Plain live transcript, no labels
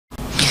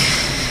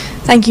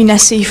Thank you,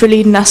 Nessie, for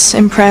leading us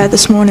in prayer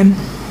this morning.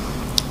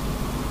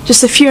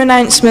 Just a few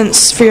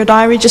announcements for your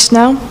diary just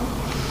now.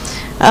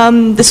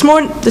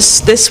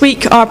 This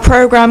week, our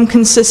programme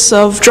consists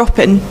of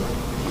drop-in.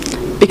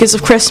 Because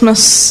of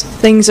Christmas,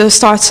 things are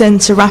starting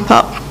to wrap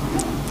up.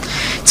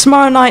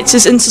 Tomorrow night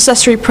is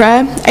intercessory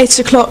prayer, 8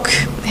 o'clock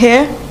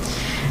here,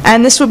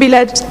 and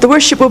the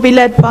worship will be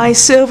led by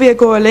Sylvia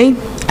Gorley,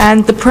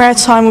 and the prayer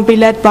time will be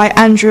led by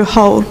Andrew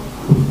Hull.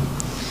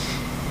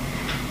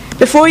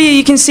 Before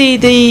you can see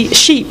the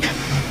sheep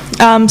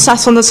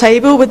sat on the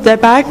table with their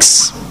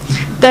bags.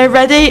 They're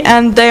ready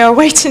and they are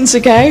waiting to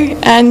go.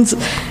 And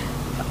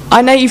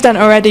I know you've done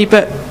it already,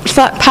 but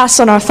pass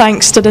on our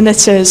thanks to the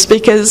knitters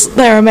because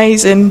they're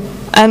amazing.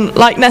 And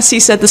like Nessie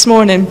said this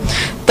morning,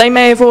 they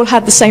may have all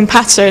had the same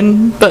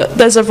pattern, but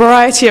there's a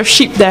variety of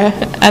sheep there,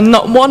 and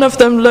not one of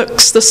them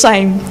looks the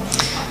same.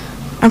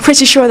 I'm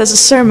pretty sure there's a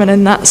sermon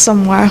in that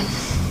somewhere.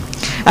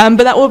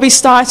 But that will be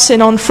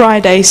starting on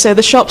Friday, so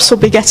the shops will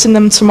be getting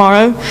them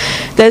tomorrow.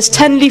 There's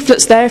 10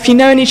 leaflets there. If you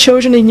know any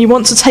children and you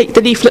want to take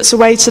the leaflets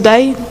away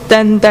today,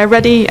 then they're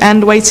ready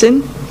and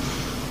waiting.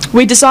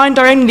 We designed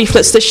our own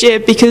leaflets this year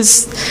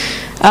because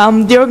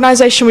the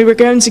organisation we were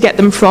going to get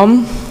them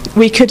from,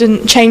 we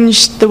couldn't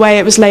change the way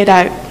it was laid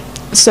out.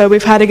 So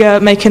we've had to go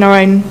at making our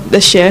own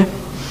this year.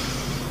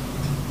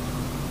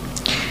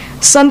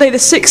 Sunday the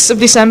 6th of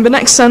December,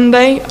 next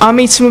Sunday, our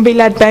meeting will be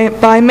led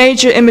by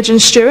Major Imogen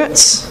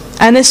Stewart.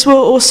 And this will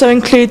also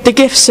include the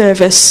gift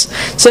service.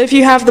 So if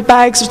you have the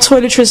bags of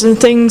toiletries and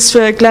things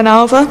for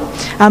Glenalva,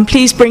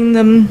 please bring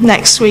them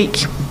next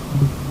week.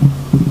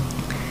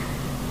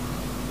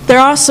 There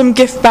are some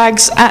gift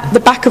bags at the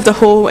back of the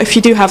hall, if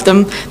you do have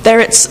them. There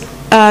it's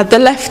the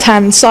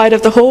left-hand side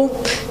of the hall,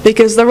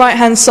 because the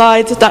right-hand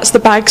side, that's the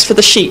bags for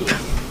the sheep.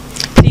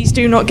 Please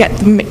do not get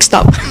them mixed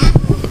up.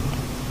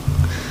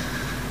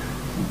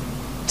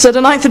 So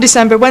the 9th of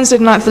December, Wednesday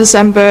the 9th of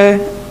December,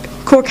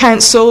 Core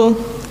Council,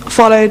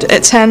 followed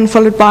at 10,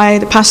 followed by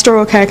the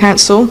Pastoral Care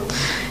Council.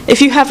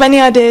 If you have any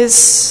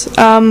ideas,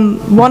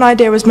 one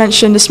idea was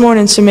mentioned this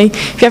morning to me.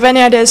 If you have any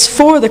ideas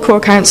for the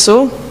Core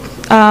Council,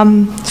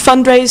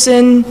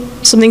 fundraising,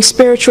 something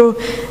spiritual,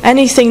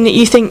 anything that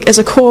you think as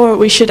a core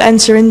we should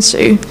enter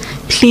into,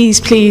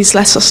 please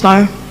let us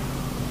know.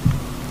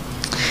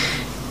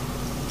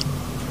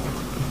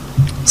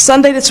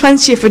 Sunday the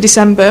 20th of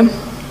December,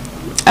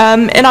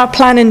 in our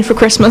planning for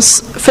Christmas,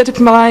 Philip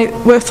and I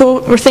were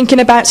thinking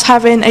about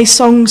having a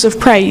Songs of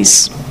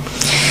Praise.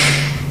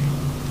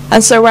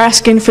 And so we're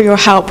asking for your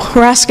help.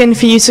 We're asking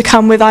for you to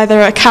come with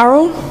either a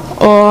carol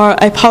or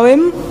a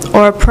poem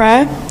or a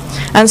prayer.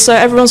 And so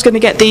everyone's going to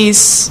get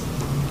these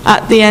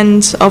at the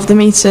end of the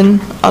meeting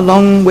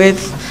along with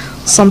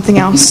something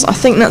else. I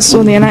think that's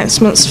all the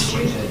announcements.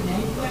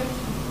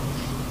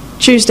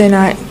 Tuesday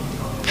night.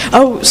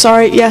 Oh,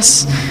 sorry,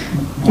 yes.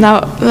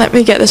 Now, let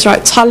me get this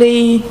right.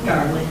 Tullygarley.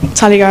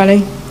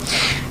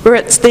 We're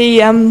at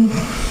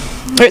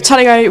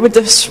Tullygarley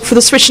for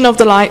the switching of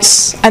the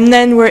lights, and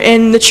then we're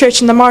in the church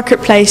in the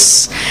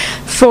marketplace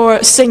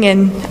for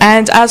singing.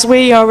 And as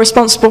we are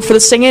responsible for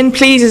the singing,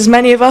 please, as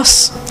many of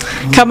us,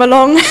 come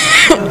along.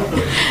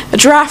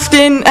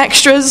 Drafting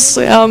extras.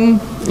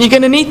 You're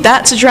going to need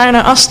that to drown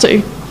out us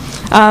too.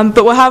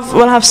 But we'll have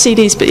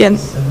CDs. But yeah,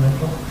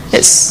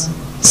 it's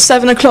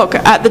 7 o'clock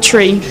at the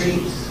tree.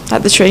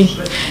 At the tree.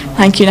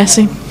 Thank you,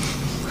 Nessie.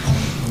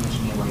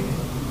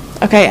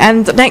 Okay,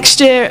 and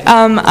next year,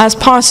 as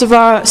part of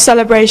our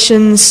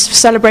celebrating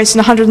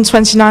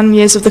 129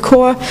 years of the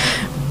Corps,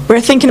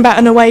 we're thinking about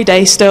an away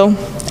day still,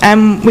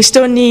 and we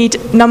still need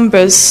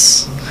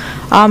numbers.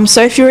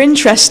 So if you're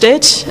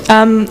interested,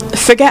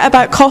 forget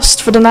about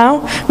cost for the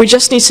now. We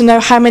just need to know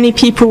how many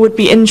people would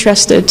be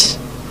interested.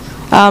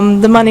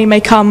 The money may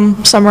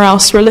come somewhere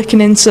else. We're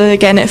looking into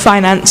getting it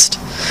financed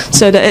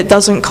so that it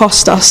doesn't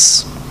cost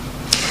us.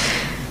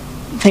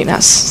 I think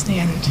that's the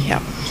end, yeah.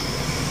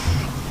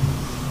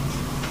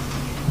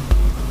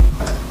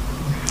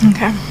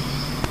 Okay.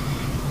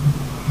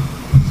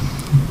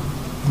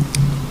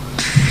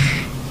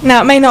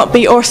 Now, it may not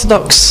be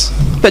orthodox,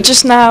 but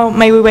just now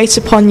may we wait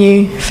upon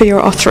you for your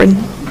offering,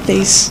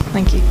 please.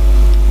 Thank you.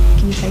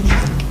 Can you take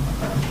it?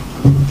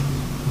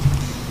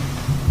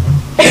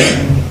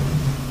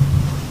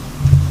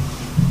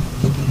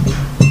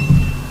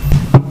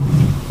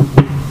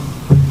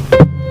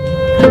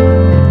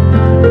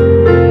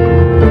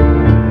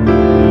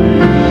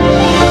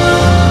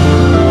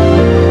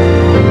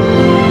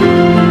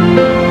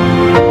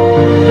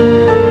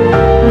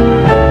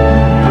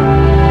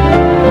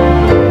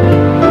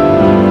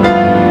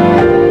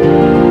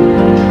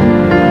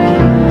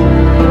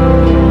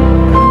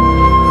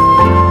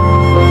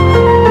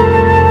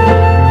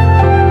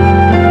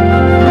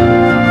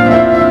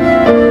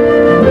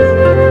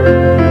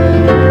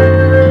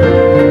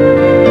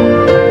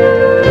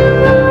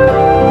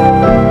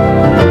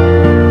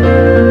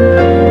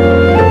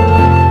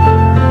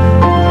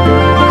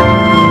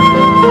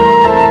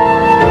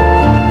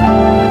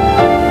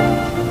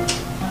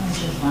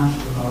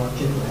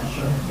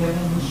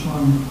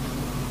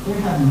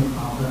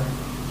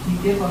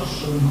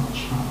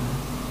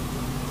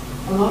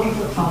 A lot of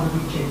it, Father,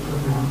 we take for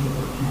granted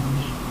at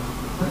times.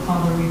 But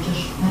Father, we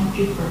just thank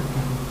you for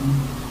everything.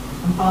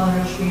 And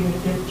Father, as we would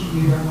give to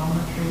you our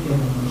monetary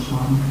giving this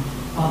morning,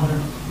 Father,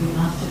 we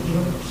ask that you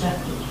would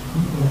accept it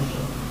and bless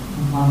it.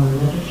 And Father,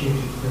 let us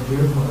use it for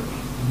your work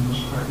in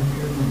this part of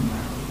your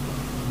vineyard.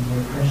 In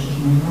your precious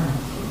name, our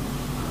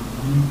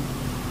Amen.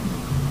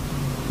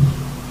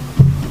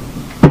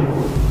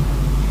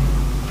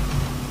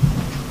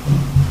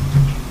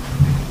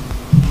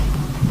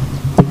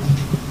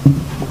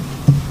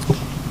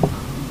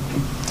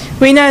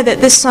 We know that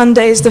this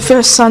Sunday is the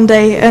first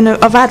Sunday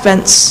of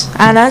Advent,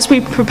 and as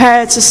we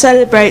prepare to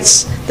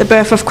celebrate the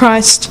birth of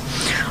Christ,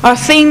 our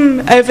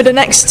theme over the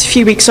next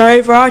few weeks, our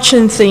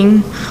overarching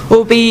theme,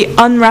 will be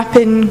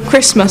Unwrapping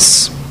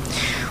Christmas.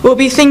 We'll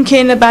be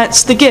thinking about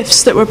the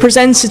gifts that were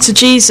presented to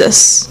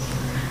Jesus,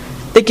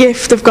 the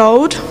gift of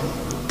gold,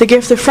 the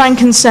gift of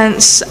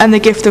frankincense, and the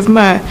gift of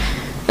myrrh.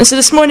 And so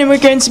this morning we're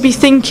going to be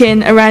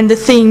thinking around the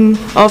theme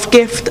of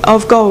gift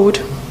of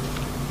gold.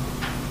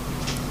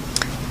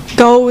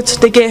 Gold,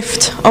 the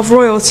gift of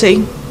royalty.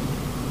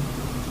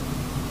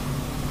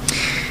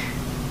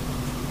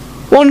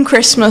 One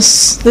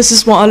Christmas, this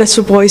is what a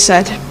little boy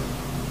said.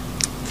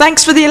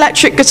 "Thanks for the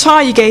electric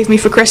guitar you gave me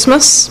for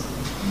Christmas,"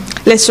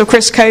 little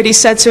Chris Cody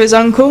said to his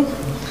uncle.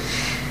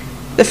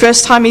 The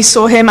first time he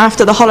saw him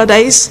after the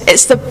holidays,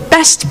 "It's the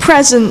best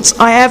present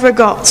I ever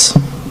got."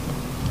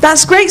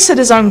 "That's great," said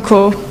his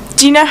uncle.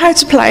 "Do you know how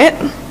to play it?"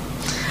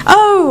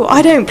 "Oh,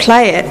 I don't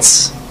play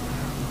it,"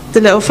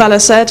 the little fella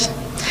said.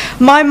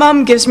 "My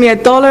mum gives me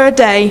 $1 a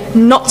day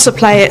not to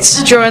play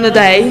it during the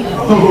day,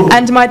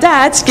 and my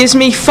dad gives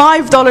me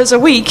 $5 a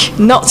week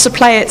not to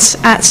play it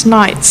at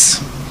night."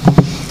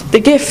 The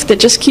gift that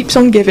just keeps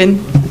on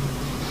giving.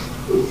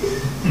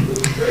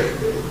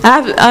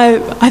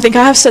 I think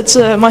I have said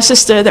to my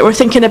sister that we're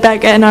thinking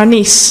about getting our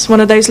niece one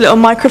of those little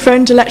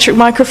microphones, electric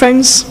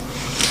microphones.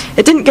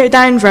 It didn't go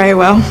down very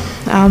well,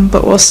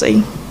 but we'll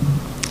see.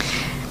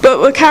 But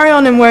we'll carry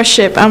on in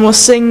worship and we'll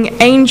sing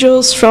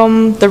Angels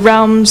from the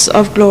Realms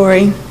of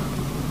Glory.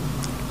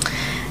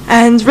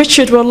 And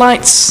Richard will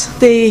light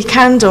the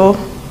candle.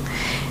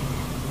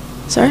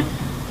 Sorry?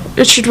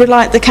 Richard will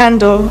light the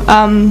candle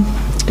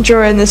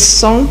during this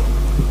song.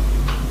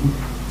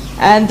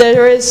 And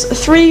there is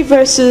 3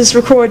 verses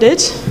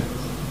recorded.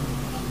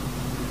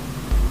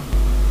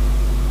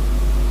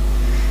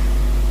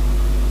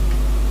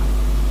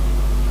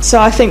 So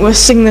I think we'll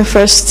sing the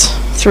first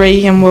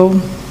 3 and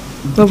we'll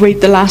read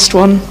the last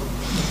one.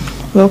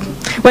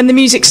 When the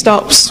music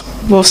stops,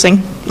 we'll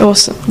sing or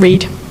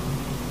read.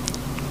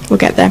 We'll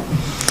get there.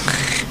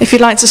 If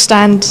you'd like to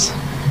stand.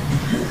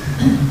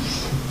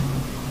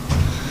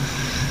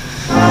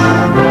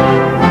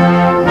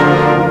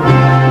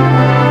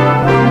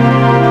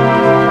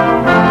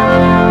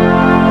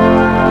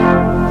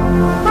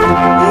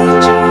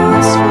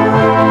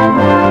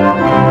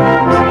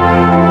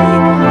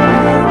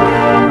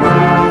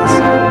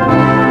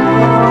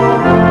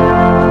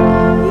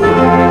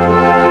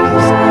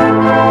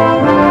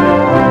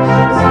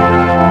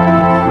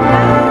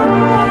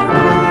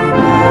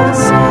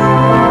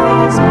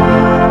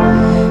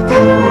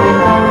 Come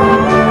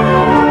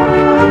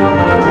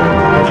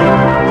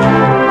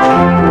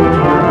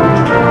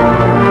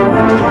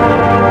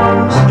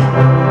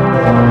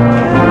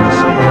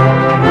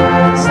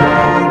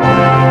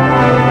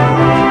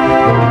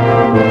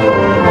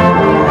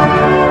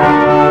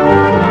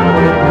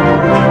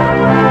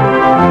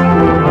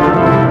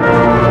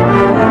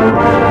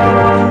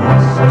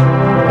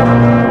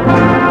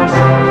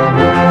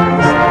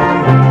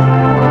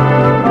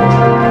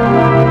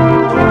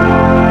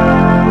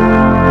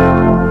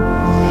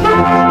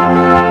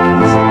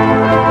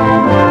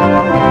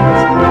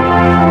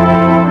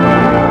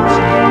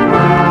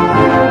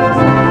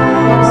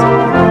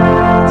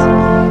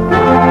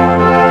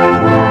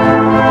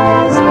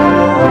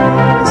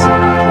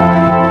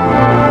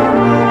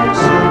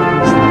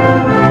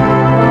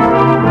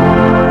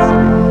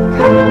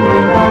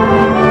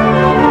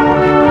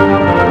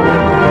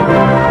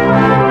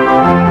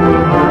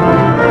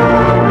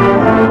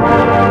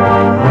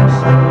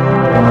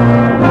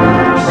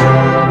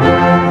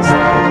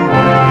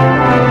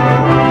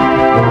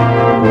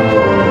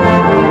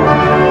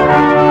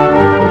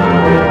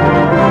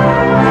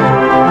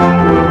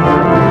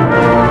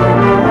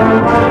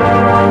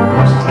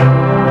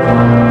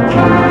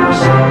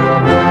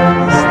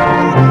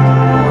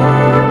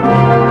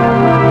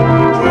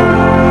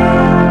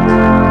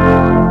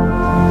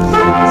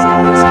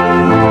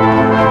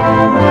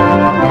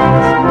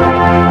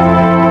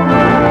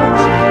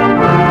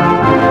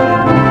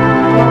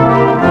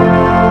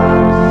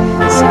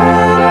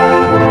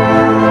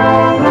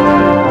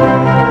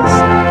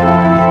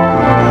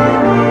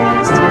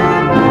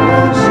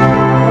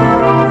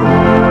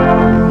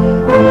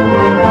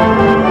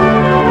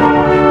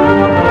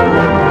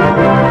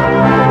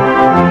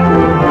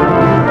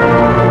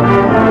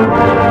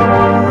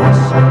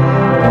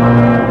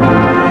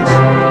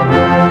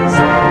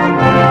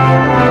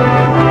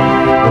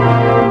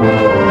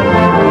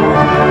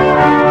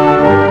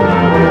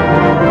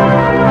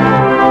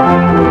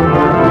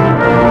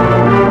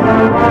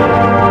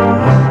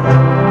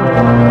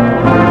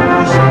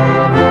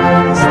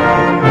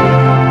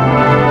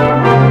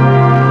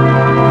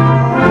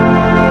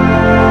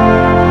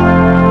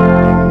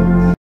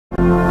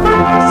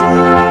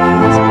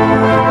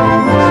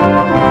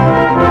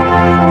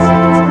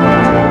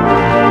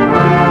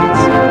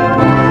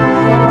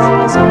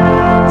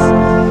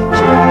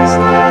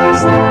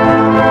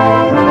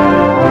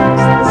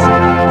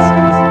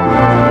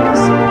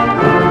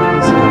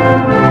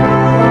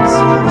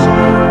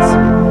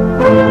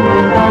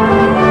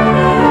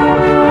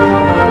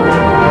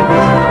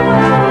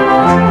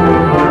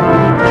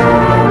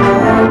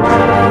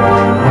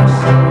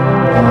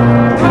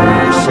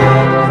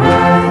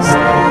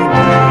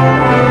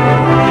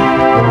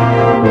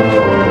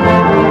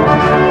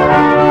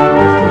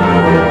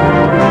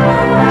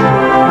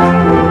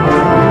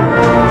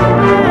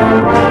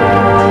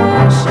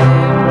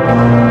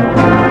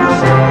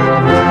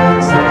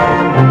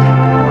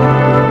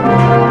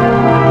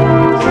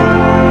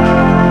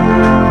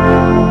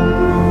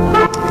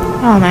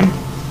Amen.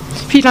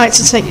 If you'd like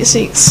to take your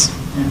seats.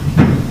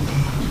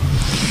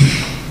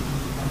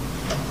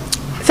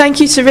 Thank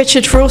you to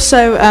Richard for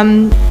also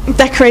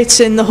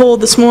decorating the hall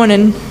this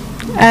morning,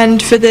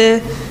 and for the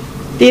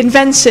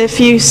inventive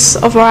use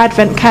of our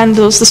Advent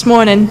candles this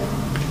morning.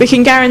 We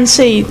can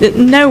guarantee that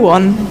no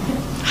one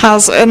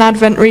has an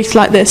Advent wreath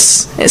like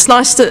this. It's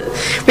nice that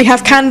we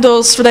have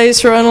candles for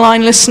those who are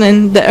online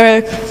listening that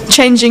are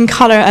changing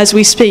colour as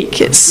we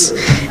speak.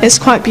 It's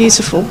quite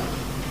beautiful.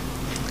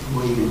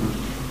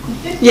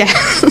 Yeah.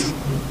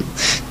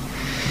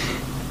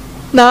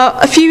 Now,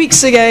 a few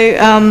weeks ago,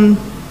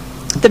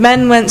 the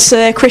men went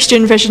to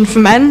Christian Vision for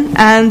Men,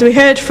 and we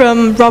heard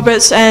from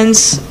Robert and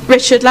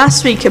Richard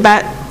last week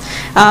about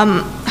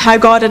how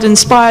God had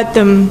inspired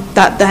them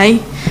that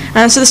day.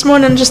 And so this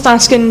morning I'm just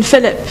asking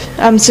Philip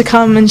to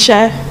come and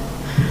share.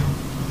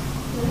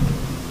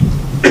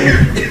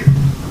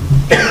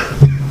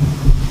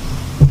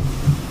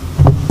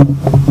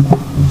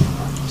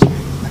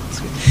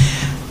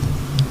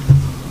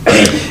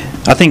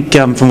 I think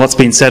from what's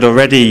been said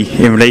already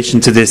in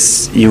relation to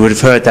this, you would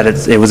have heard that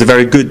it was a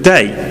very good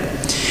day.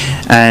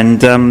 And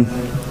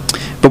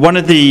but one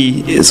of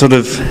the sort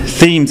of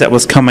themes that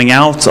was coming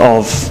out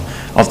of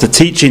the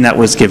teaching that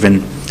was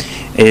given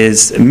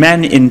is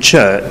men in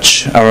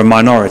church are a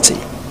minority.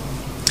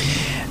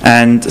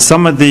 And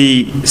some of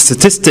the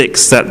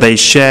statistics that they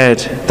shared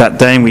that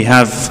day, and we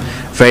have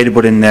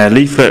available in their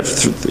leaflet,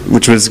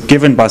 which was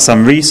given by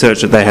some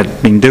research that they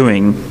had been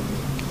doing,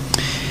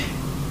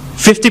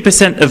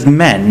 50% of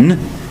men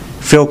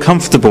feel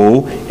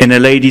comfortable in a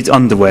ladies'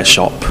 underwear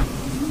shop.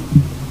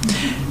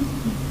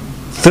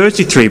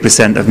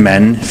 33% of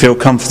men feel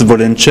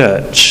comfortable in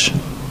church.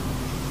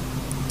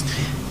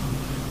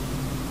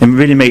 It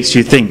really makes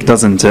you think,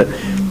 doesn't it?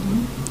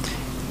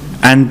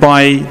 And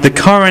by the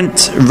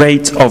current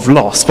rate of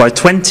loss, by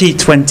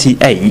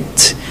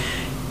 2028,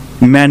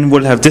 men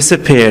will have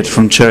disappeared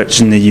from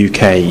church in the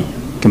UK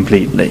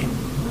completely.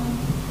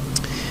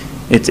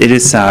 It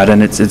is sad,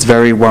 and it's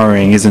very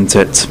worrying, isn't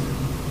it?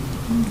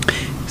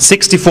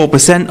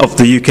 64% of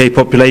the UK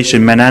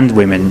population, men and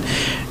women,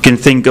 can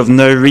think of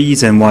no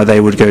reason why they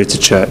would go to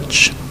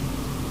church.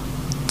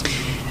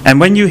 And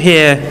when you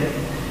hear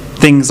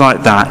things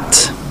like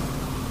that,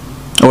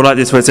 or like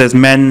this where it says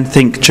men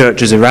think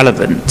church is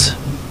irrelevant,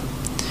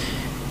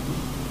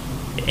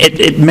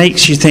 it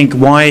makes you think,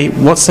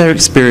 what's their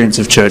experience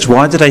of church?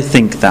 Why do they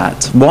think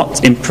that?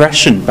 What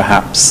impression,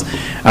 perhaps,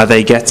 are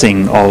they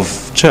getting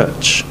of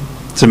church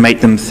to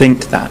make them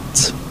think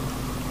that?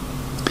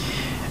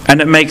 And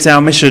it makes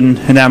our mission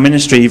and our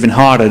ministry even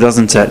harder,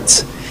 doesn't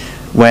it?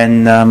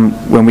 When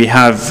we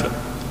have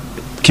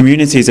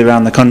communities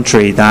around the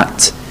country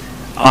that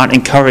aren't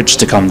encouraged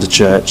to come to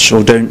church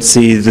or don't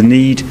see the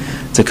need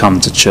to come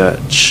to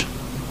church.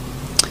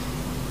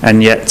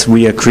 And yet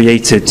we are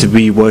created to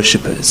be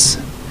worshippers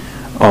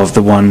of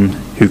the one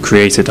who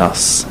created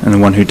us and the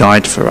one who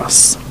died for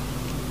us.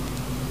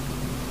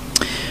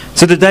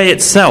 So the day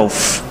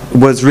itself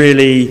was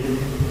really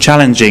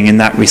challenging in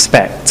that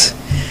respect,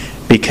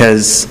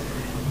 because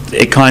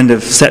it kind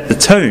of set the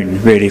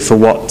tone really for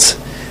what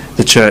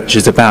the church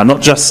is about,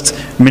 not just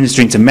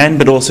ministering to men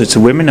but also to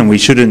women, and we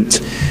shouldn't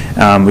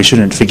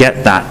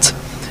forget that.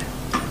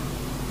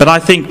 But I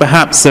think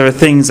perhaps there are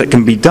things that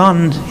can be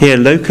done here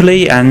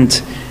locally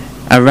and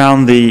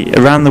around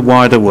the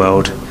wider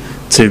world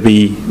to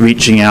be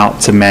reaching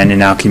out to men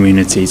in our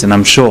communities, and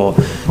I'm sure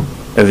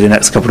over the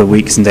next couple of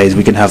weeks and days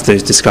we can have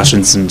those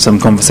discussions, and some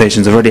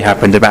conversations have already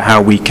happened about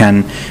how we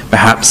can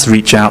perhaps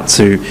reach out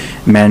to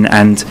men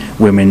and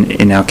women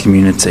in our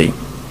community.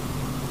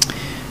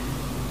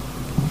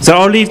 So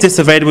I'll leave this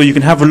available. You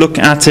can have a look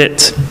at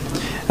it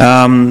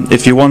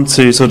if you want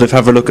to sort of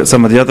have a look at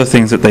some of the other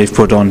things that they've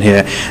put on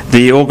here.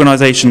 The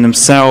organisation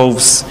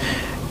themselves,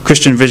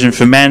 Christian Vision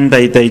for Men,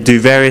 they do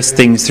various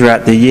things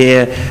throughout the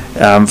year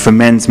for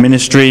men's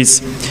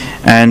ministries.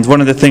 And one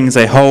of the things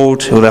they're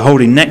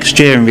holding next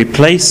year in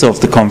replace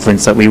of the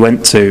conference that we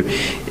went to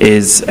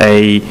is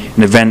an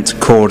event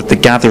called The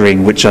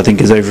Gathering, which I think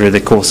is over the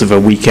course of a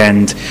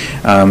weekend.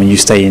 And you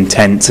stay in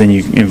tents and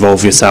you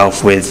involve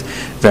yourself with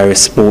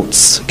various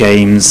sports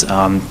games,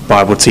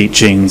 Bible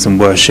teachings and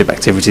worship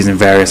activities and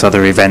various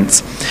other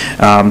events.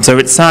 So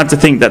it's sad to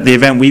think that the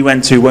event we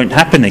went to won't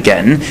happen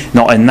again,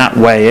 not in that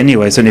way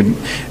anyway. It's only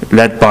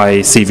led by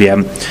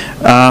CVM.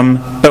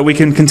 But we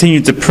can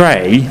continue to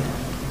pray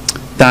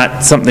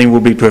that something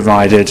will be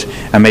provided,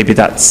 and maybe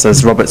that's,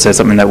 as Robert said,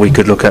 something that we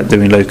could look at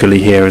doing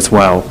locally here as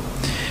well.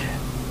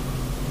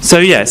 So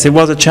yes, it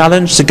was a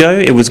challenge to go.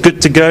 It was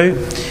good to go,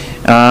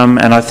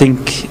 and I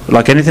think,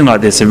 like anything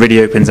like this, it really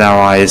opens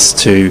our eyes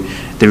to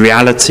the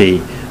reality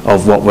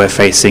of what we're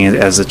facing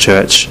as a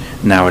church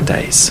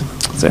nowadays.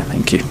 So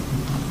thank you.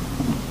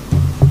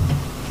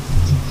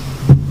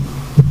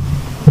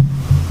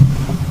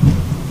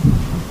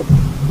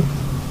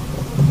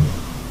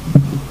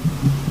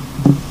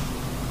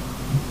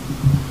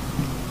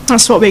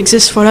 That's what we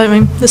exist for, don't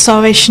we? The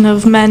salvation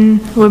of men,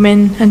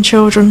 women and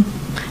children.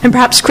 And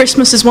perhaps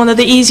Christmas is one of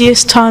the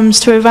easiest times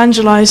to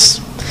evangelise,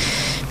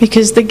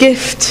 because the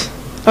gift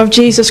of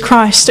Jesus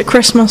Christ at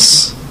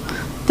Christmas.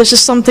 There's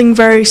just something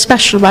very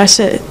special about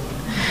it.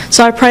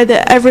 So I pray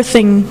that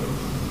everything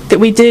that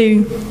we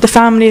do, the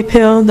family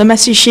appeal, the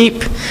messy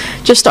sheep,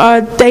 just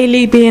our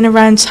daily being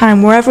around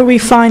town, wherever we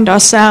find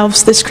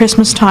ourselves this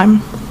Christmas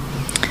time,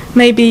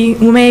 may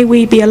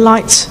we be a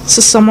light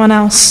to someone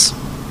else.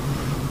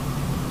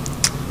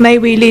 May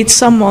we lead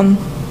someone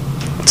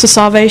to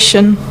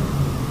salvation.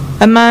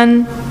 A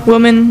man,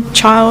 woman,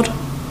 child,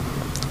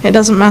 it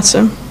doesn't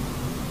matter.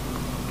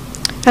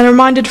 And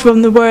reminded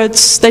from the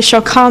words, they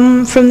shall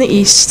come from the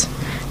east,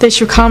 they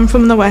shall come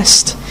from the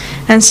west,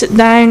 and sit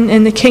down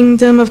in the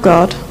kingdom of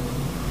God.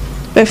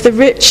 Both the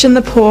rich and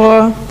the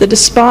poor, the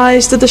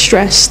despised, the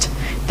distressed,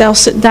 they'll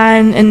sit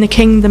down in the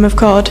kingdom of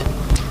God.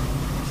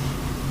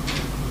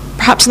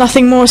 Perhaps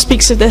nothing more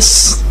speaks of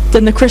this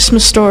than the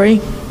Christmas story.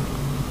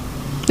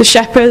 The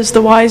shepherds,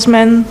 the wise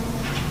men,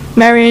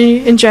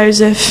 Mary and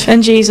Joseph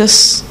and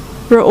Jesus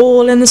were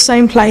all in the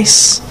same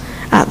place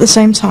at the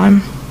same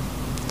time.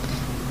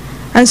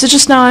 And so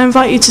just now I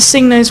invite you to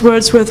sing those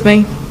words with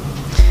me.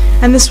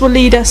 And this will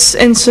lead us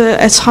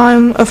into a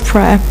time of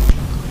prayer.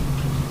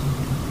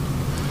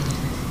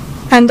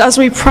 And as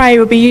we pray,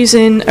 we'll be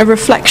using a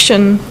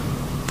reflection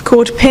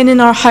called Pinning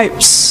Our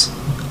Hopes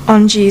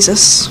on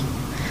Jesus.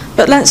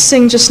 But let's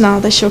sing just now,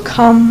 They Shall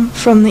Come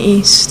from the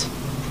East.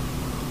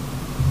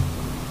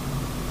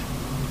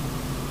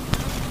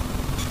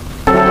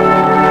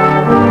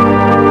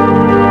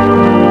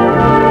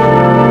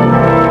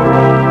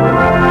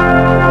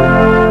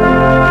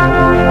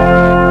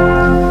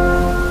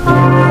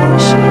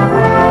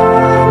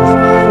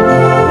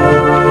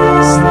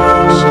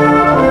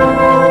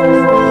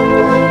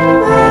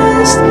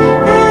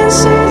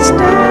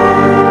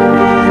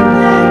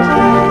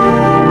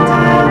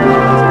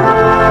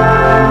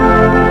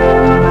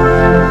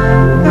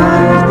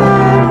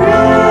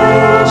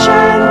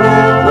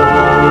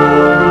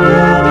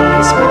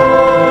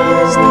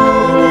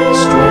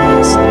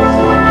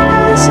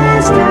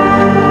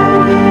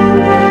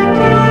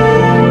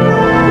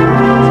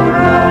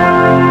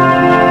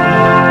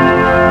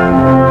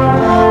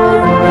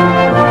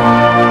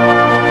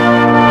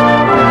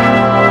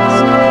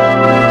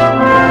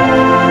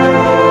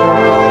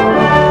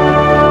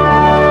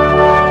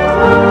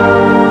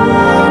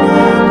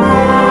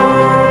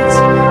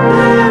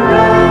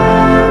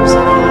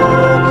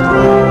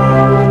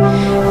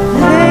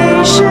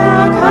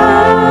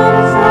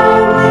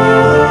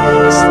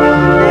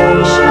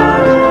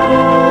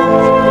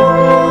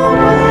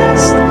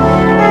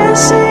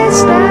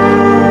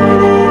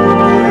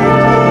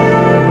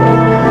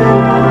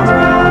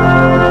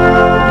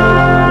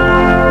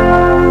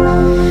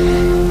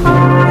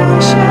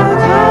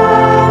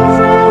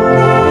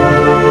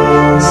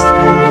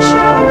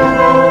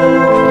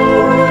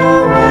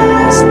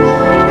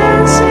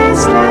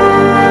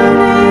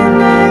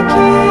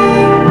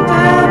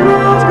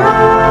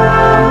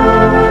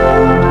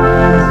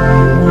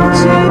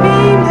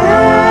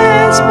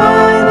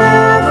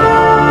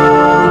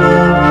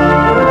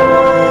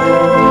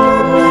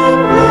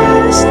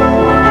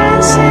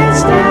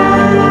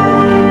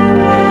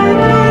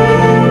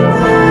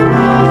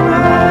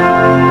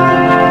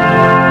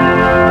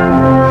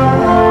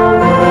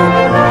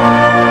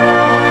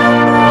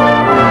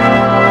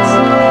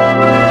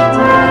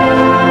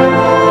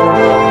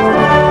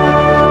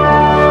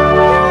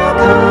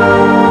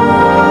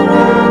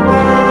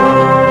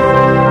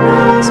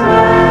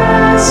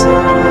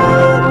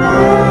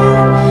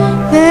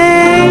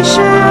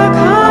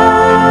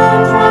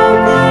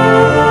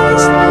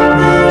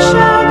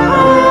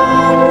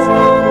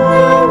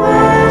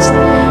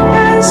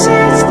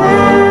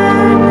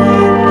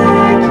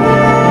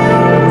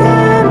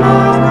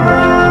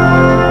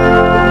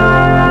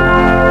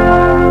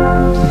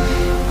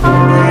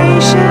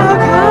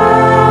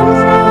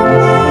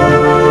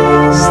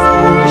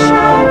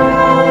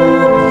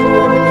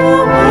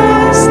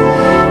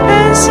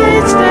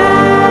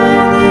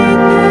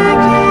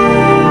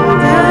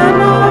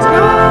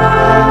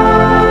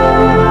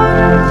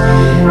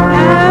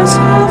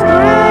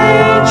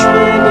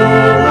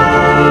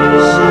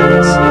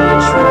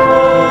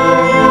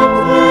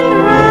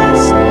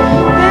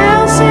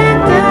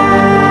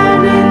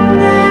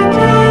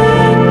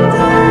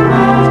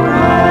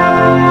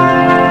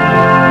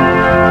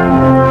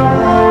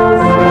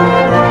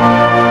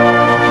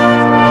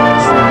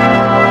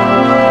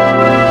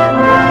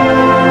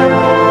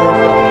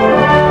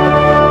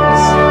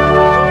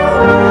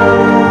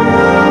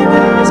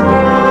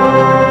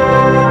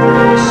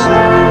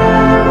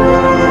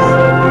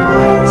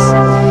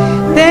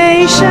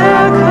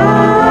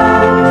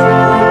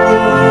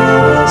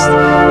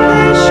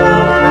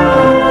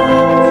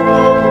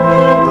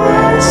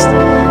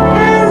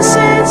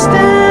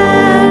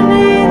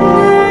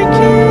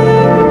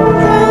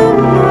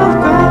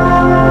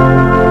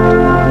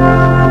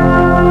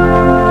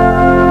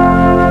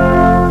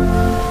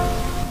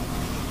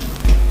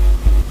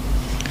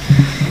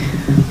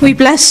 We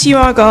bless you,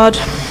 our God,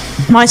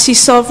 mighty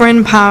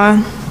sovereign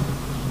power.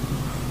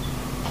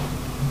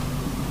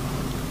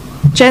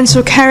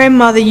 Gentle, caring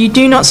mother, you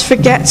do not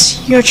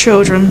forget your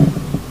children.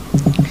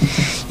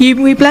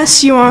 We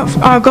bless you,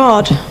 our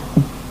God,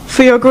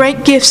 for your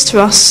great gifts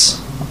to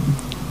us.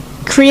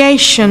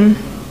 Creation,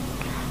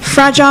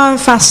 fragile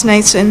and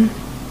fascinating.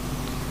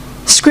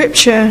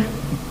 Scripture,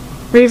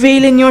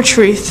 revealing your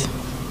truth.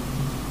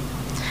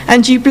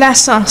 And you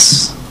bless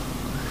us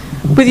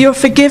with your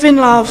forgiving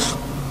love,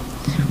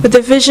 with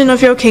the vision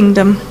of your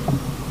kingdom,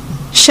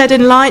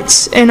 shedding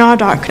light in our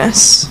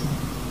darkness.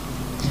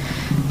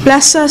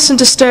 Bless us and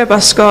disturb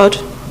us, God,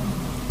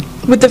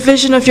 with the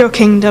vision of your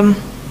kingdom.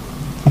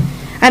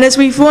 And as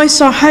we voice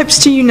our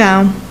hopes to you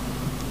now,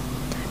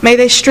 may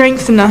they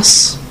strengthen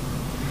us,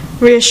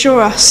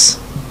 reassure us,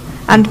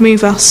 and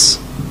move us.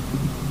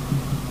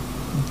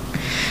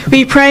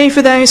 We pray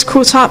for those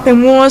caught up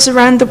in wars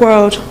around the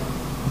world,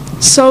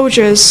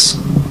 soldiers,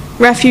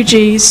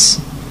 refugees,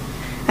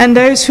 and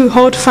those who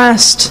hold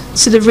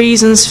fast to the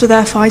reasons for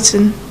their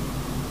fighting.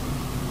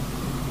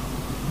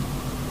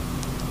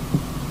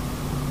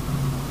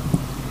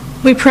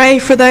 We pray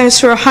for those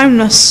who are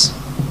homeless,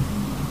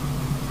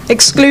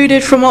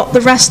 excluded from what the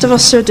rest of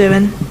us are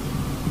doing,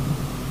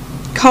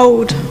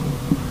 cold,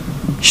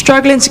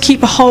 struggling to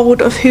keep a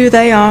hold of who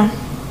they are.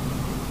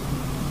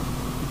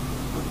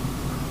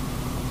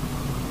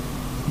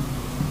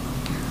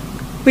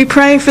 We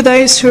pray for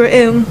those who are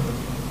ill,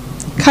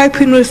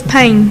 coping with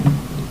pain,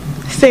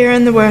 fear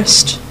and the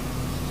worst.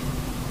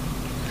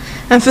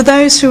 And for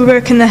those who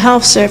work in the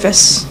health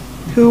service,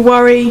 who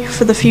worry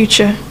for the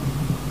future.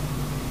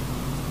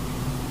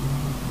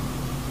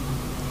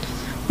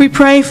 We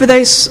pray for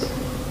those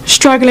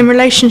struggling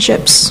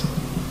relationships,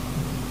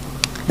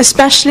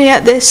 especially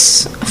at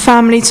this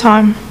family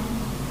time,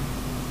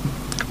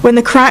 when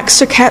the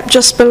cracks are kept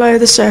just below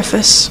the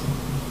surface.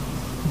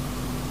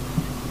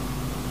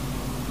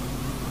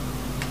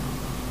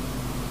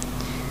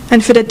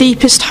 And for the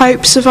deepest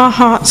hopes of our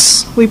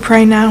hearts, we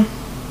pray now.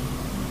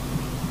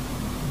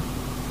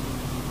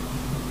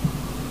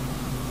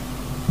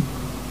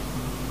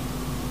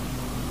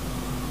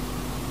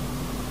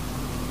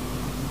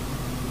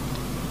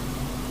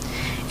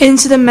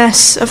 Into the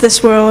mess of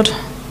this world,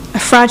 a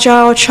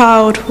fragile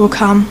child will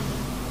come,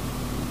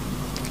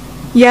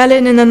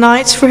 yelling in the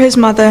night for his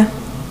mother,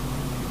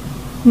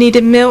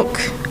 needing milk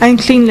and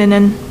clean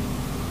linen.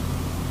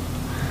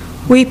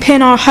 We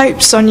pin our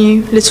hopes on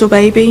you, little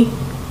baby,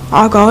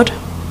 our God,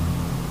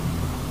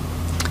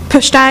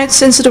 pushed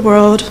out into the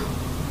world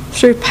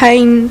through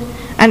pain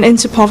and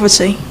into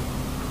poverty.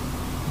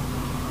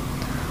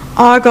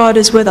 Our God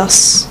is with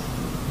us,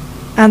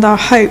 and our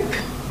hope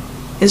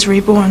is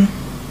reborn.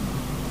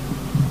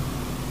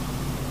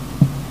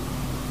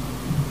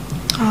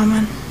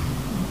 Amen.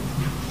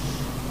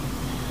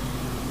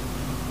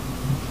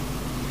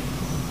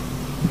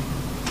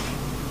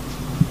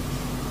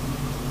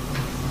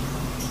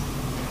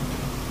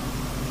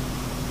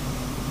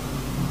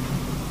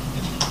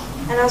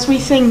 And as we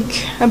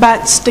think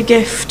about the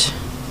gift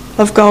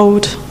of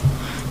gold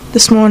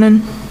this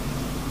morning,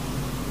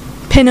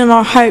 pinning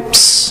our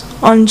hopes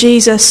on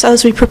Jesus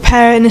as we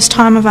prepare in this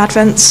time of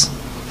Advent,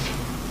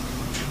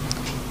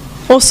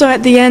 also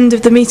at the end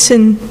of the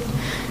meeting,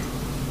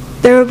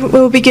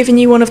 we'll be giving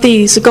you one of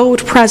these, a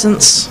gold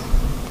present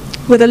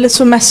with a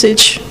little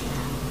message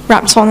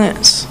wrapped on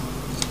it.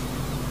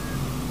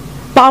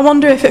 But I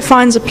wonder if it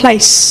finds a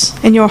place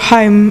in your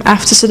home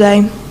after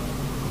today.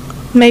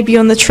 Maybe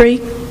on the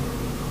tree.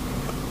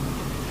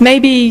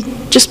 Maybe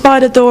just by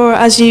the door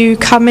as you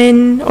come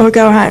in or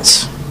go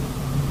out.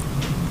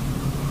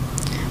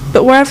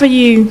 But wherever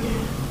you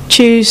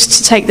choose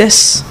to take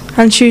this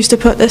and choose to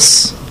put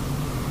this,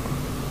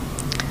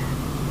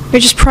 we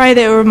just pray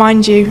that it will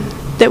remind you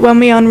that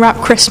when we unwrap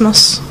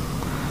Christmas,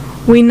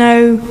 we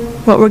know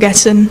what we're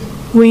getting.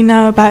 We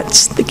know about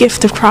the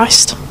gift of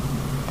Christ.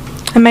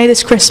 And may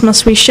this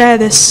Christmas we share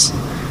this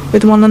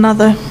with one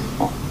another.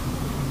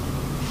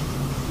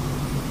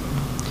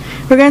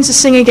 We're going to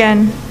sing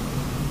again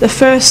the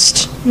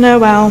first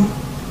Noel.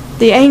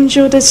 The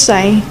angel did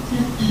say,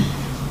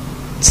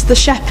 to the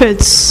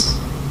shepherds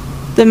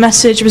the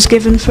message was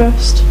given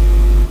first.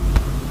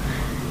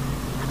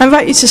 I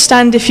invite you to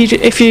stand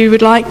if you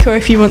would like, or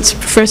if you want to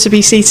prefer to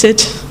be seated.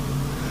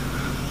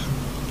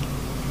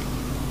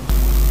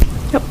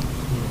 Yep.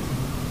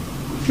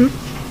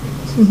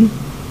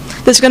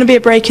 Mm-hmm. There's going to be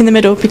a break in the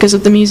middle because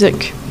of the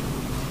music.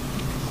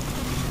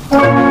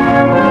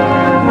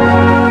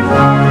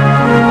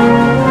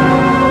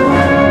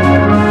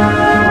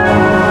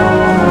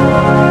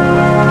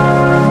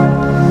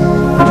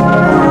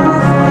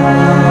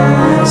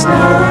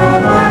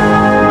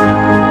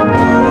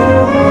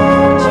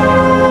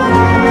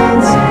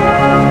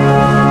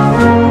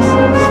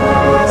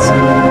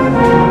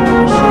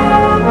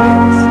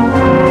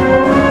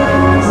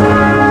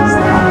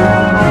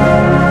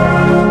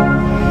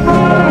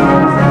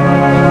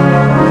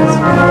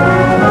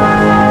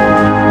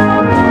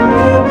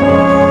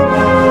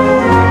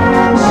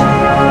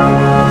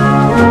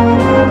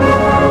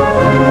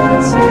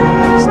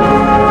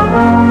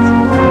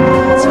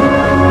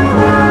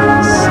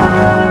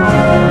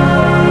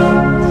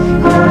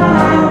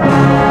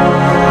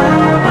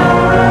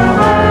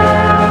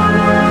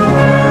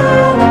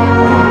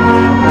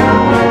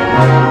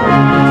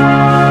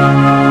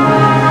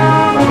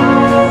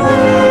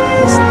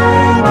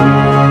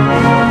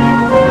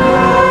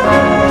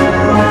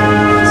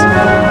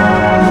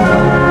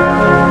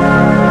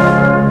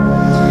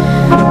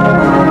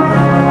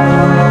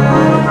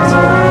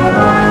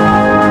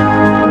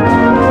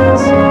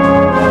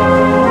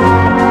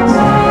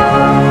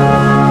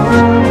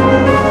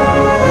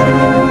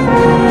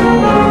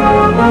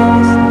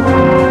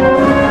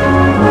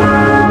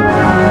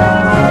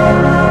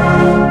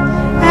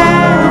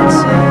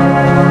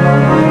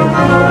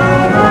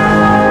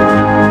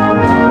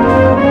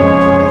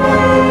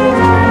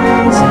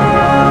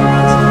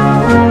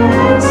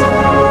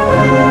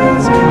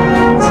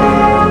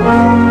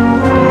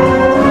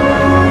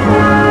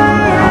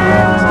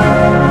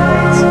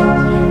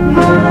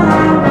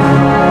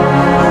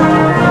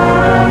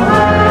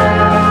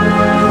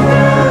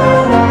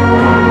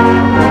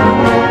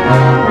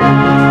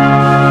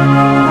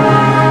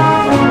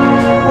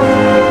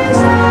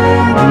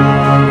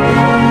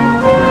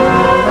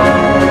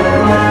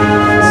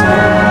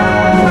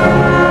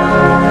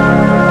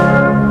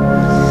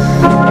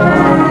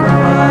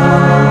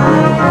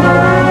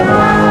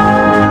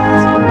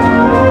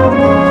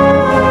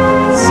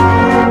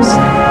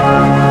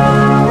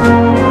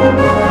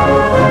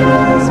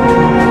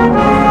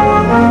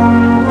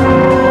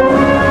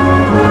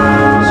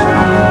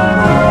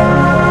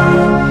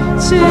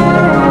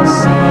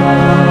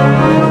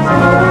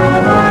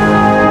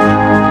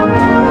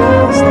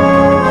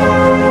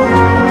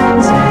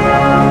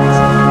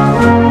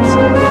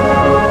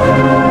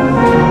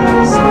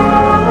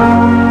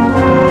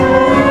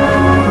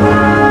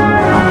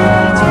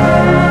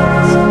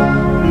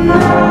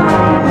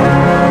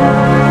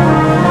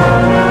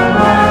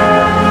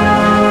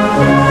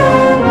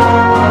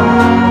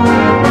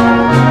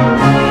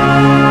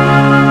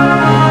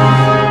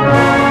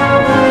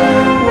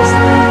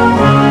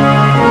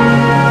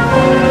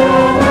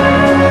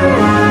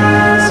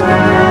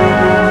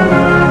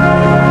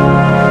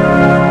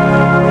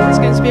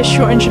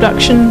 short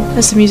introduction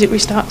as the music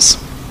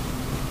restarts.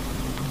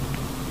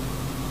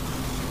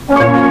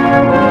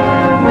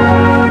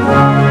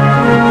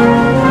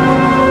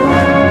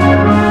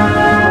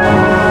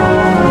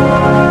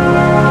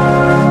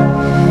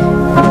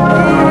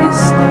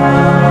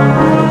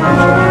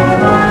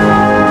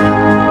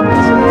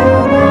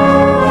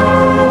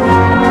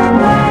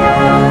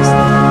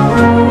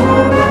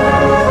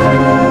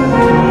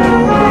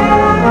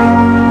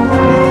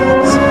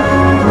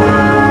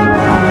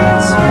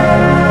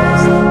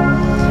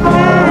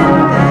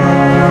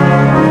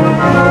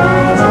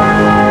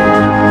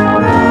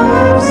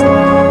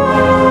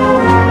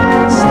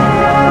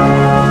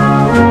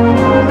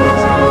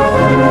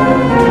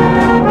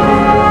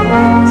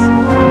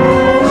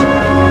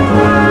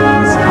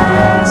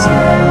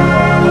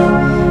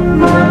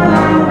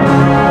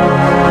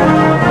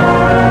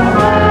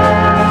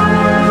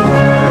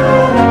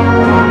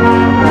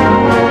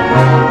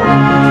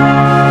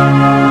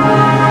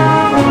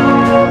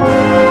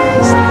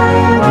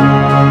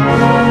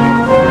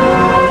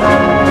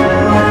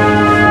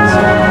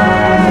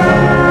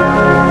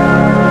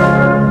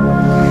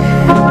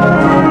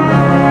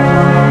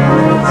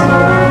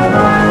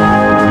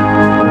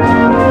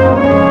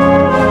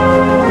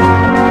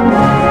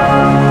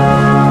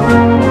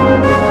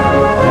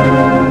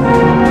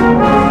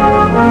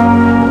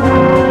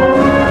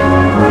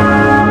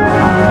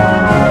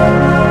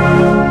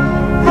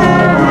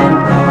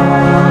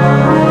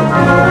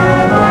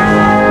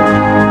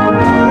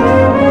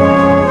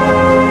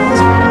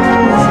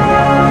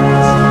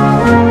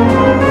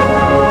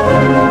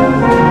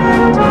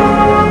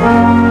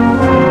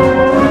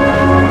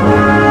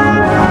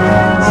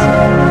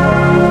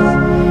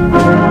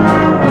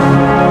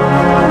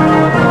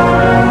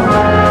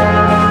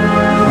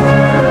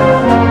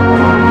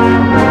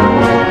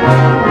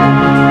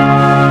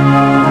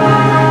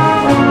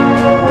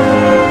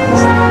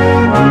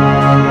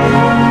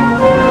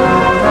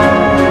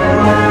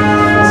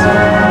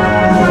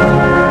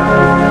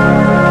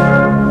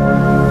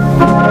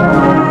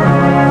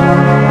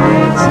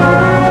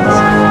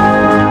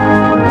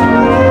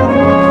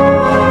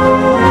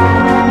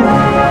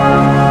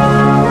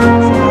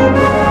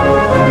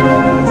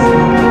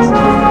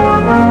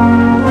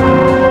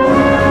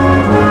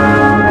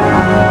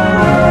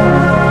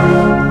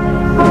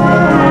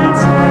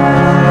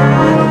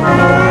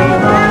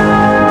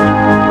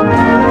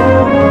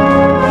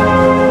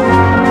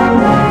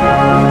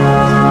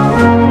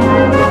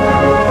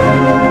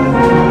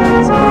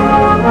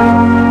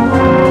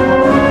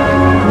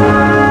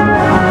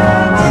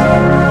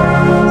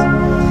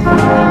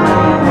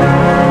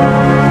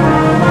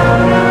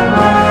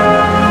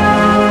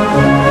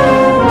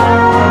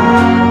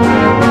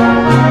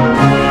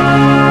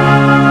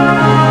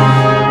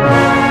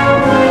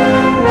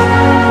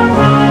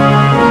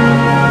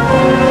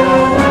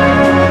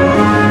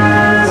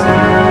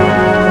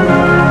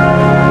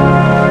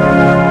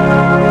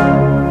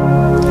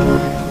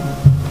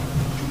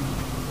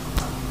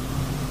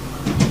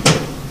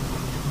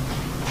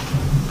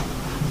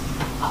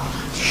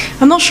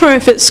 I'm not sure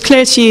if it's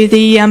clear to you,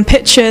 the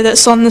picture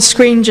that's on the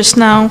screen just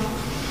now.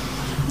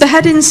 The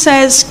heading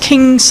says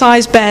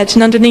king-size bed,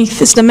 and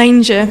underneath is the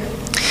manger.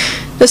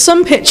 There's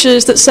some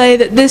pictures that say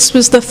that this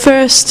was the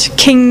first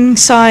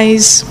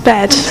king-size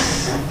bed.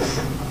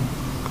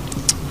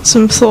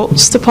 Some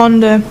thoughts to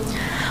ponder.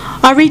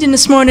 Our reading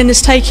this morning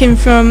is taken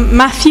from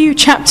Matthew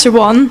chapter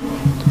 1,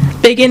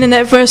 beginning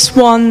at verse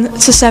 1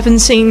 to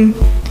 17.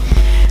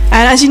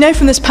 And as you know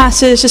from this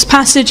passage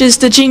is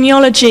the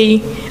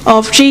genealogy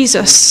of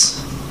Jesus.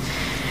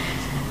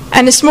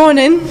 And this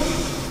morning,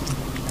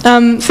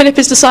 Philip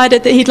has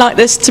decided that he'd like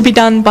this to be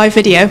done by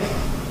video,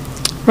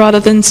 rather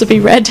than to be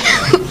read.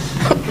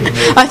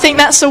 I think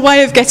that's a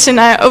way of getting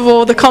out of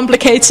all the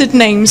complicated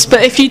names.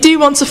 But if you do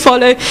want to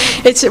follow,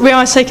 we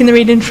are taking the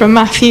reading from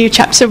Matthew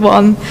chapter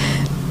 1,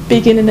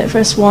 beginning at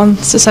verse 1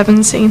 to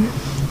 17.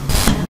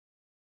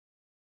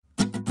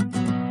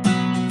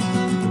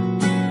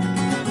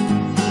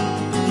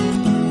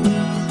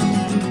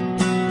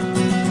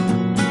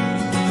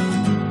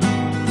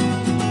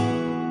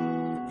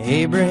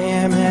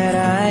 Abraham had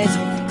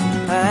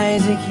Isaac,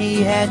 Isaac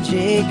he had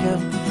Jacob,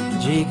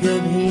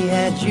 Jacob he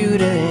had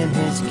Judah and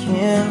his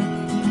kin.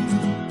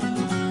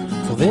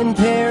 Well, then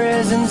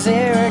Perez and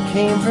Zerah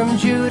came from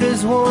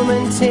Judah's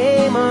woman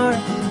Tamar.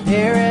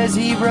 Perez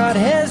he brought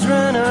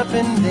Hezron up,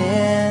 and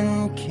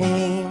then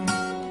came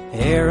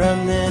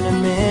Aram, then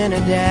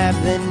Amminadab,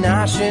 then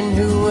Nahshon,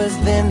 who was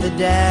then the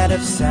dad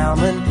of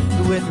Salmon,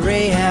 who with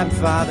Rahab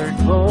fathered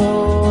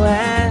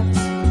Boaz.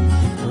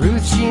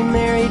 Ruth she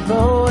married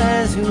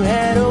Boaz, who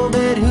had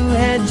Obed, who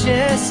had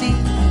Jesse.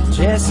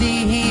 Jesse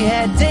he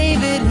had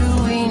David,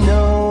 who we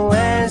know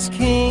as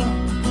king.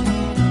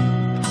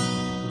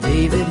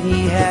 David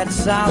he had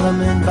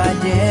Solomon by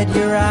dead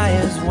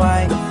Uriah's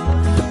wife.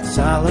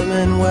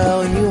 Solomon,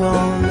 well, you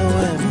all know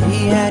him.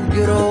 He had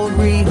good old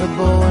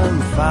Rehoboam,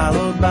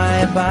 followed by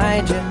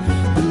Abijah,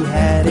 who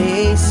had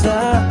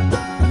Asa.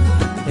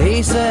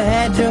 Asa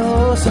had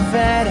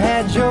Jehoshaphat,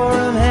 had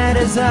Joram, had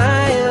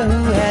Uzziah,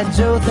 who had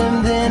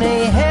Jotham, then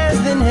Ahaz,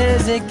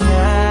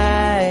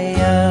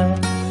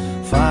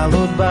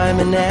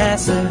 by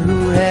Manasseh,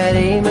 who had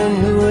Amon,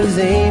 who was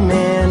a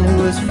man,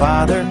 who was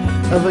father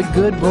of a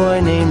good boy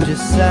named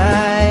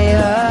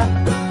Josiah,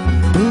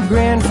 who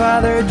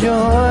grandfathered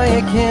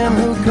Jehoiakim,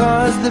 who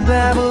caused the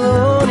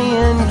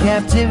Babylonian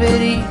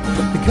captivity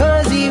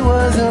because he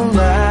was a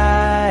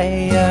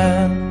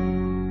liar.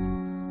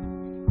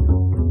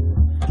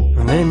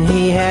 And then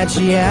he had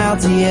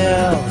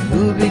Shealtiel,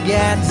 who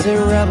begat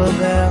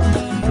Zerubbabel,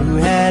 who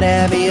had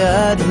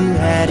Abiud, who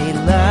had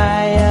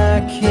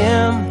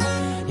Eliakim.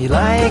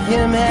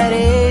 Eliakim had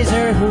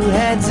Azer, who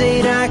had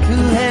Zadok,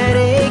 who had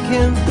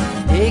Achim.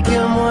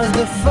 Achim was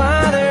the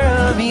father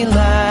of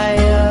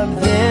Eliab.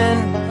 Then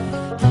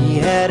he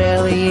had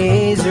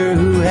Eliezer,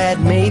 who had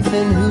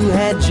Mathan, who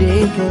had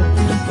Jacob.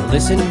 But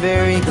listen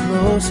very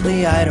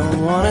closely, I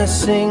don't want to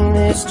sing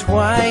this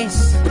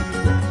twice.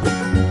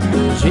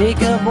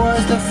 Jacob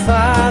was the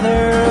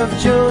father of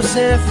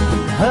Joseph,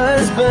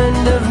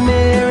 husband of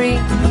Mary,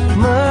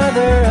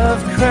 mother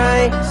of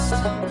Christ.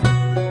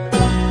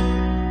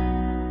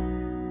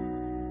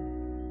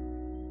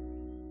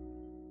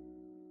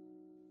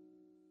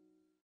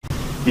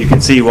 You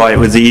can see why it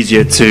was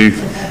easier to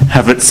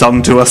have it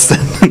sung to us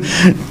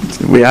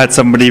than we had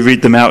somebody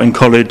read them out in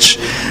college.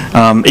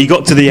 He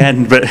got to the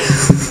end, but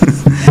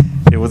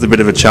it was a bit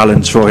of a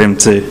challenge for him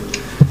to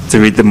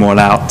read them all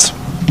out.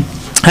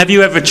 Have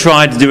you ever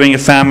tried doing a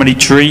family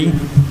tree?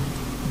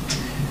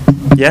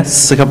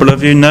 Yes, a couple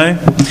of you know.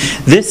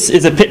 This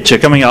is a picture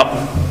coming up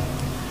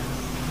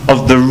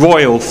of the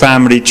royal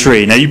family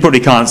tree. Now, you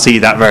probably can't see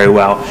that very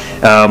well.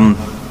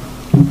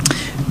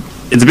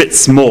 It's a bit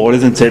small,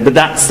 isn't it? But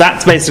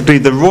that's basically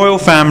the royal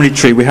family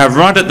tree. We have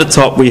right at the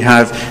top, we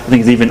have, I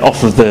think it's even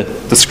off of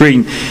the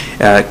screen,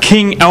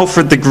 King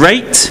Alfred the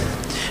Great,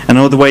 and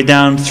all the way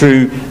down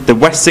through the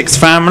Wessex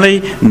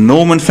family,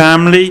 Norman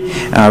family,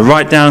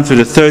 right down through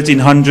the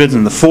 1300s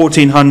and the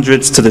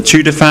 1400s to the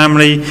Tudor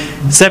family,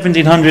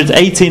 1700s,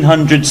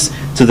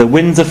 1800s to the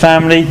Windsor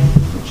family,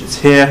 which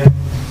is here,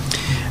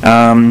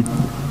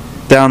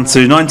 down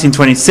to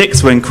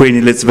 1926 when Queen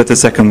Elizabeth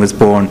II was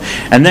born.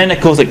 And then,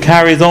 of course, it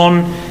carries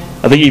on,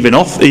 I think even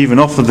off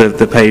of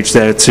the page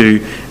there, to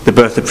the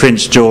birth of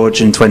Prince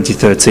George in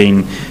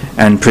 2013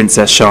 and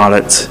Princess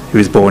Charlotte, who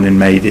was born in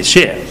May this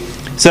year.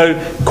 So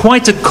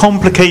quite a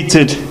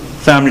complicated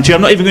family tree.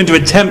 I'm not even going to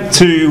attempt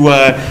to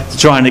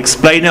try and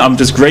explain it. I'm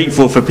just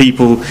grateful for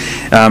people,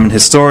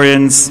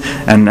 historians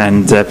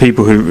and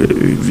people who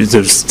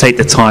just take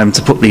the time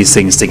to put these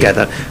things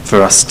together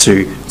for us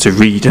to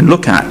read and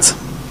look at.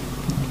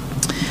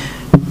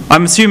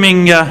 I'm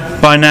assuming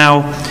by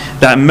now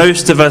that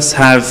most of us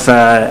have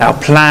our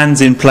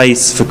plans in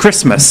place for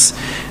Christmas,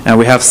 and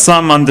we have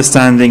some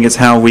understanding as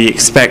how we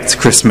expect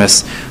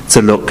Christmas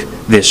to look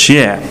this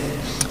year.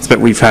 But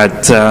we've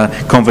had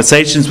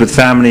conversations with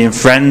family and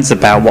friends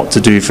about what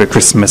to do for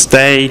Christmas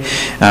Day,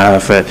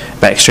 about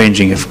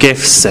exchanging of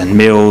gifts and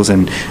meals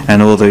and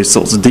all those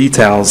sorts of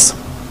details.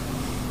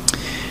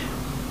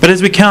 But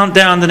as we count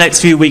down the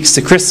next few weeks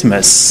to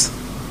Christmas,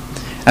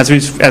 as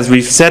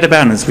we've said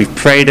about and as we've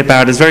prayed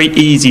about, it's very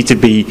easy to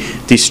be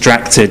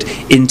distracted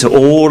into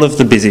all of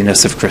the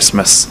busyness of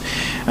Christmas.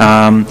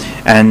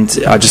 And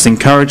I just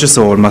encourage us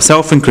all,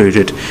 myself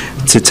included,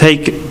 to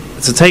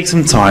take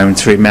some time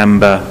to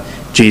remember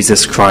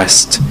Jesus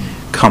Christ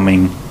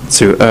coming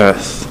to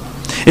earth.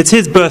 It's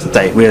his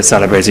birthday we are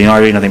celebrating.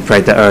 Irene, I think,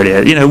 prayed that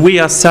earlier. You know, we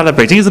are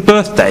celebrating his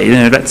birthday. You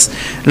know,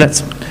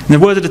 let's in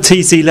the word of the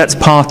TC, let's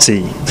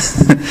party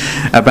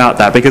about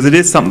that, because it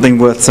is something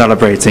worth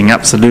celebrating,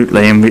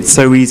 absolutely, and it's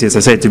so easy, as I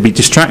said, to be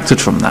distracted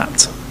from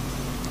that.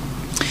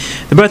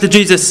 The birth of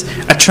Jesus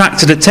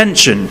attracted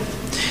attention,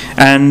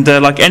 and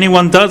like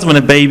anyone does when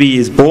a baby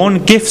is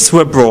born, gifts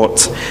were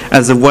brought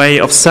as a way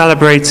of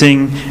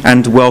celebrating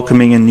and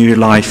welcoming a new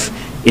life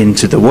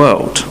into the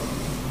world.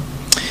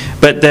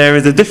 But there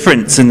is a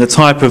difference in the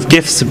type of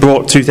gifts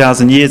brought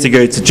 2,000 years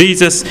ago to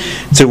Jesus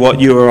to what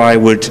you or I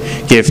would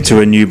give to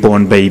a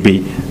newborn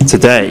baby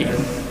today.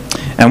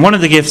 And one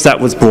of the gifts that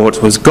was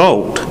brought was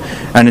gold,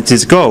 and it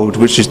is gold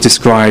which is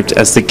described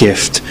as the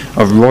gift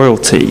of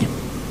royalty.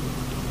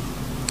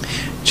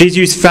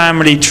 Jesus'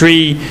 family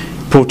tree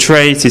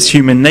portrays his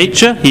human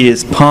nature. He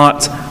is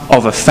part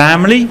of a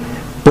family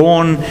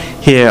born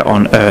here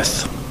on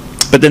earth.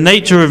 But the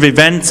nature of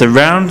events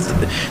around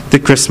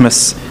the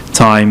Christmas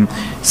time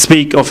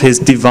speak of his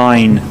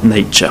divine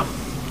nature.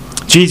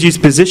 Jesus'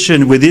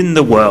 position within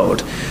the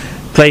world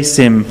placed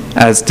him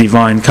as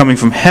divine, coming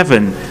from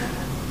heaven,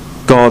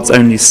 God's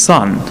only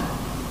Son.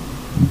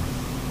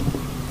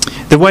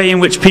 The way in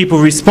which people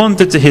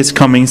responded to his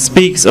coming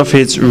speaks of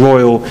his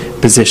royal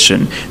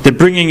position. The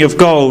bringing of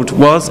gold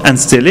was, and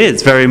still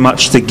is, very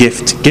much the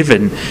gift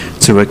given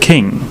to a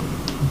king.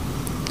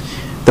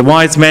 The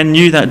wise men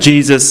knew that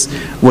Jesus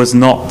was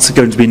not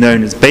going to be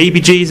known as baby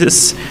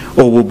Jesus,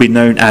 or will be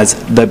known as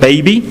the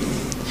baby,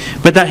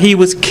 but that he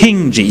was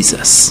King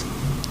Jesus.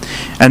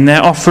 And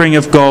their offering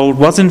of gold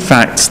was in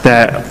fact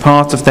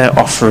part of their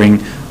offering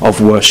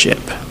of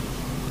worship.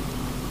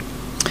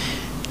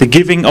 the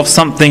giving of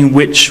something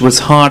which was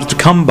hard to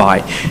come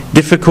by,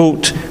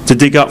 difficult to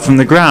dig up from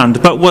the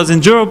ground, but was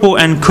endurable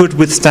and could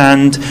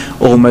withstand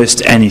almost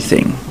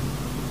anything.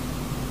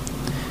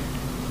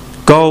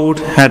 Gold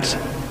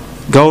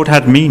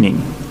had meaning.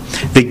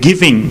 The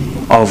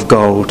giving of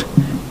gold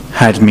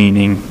had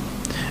meaning.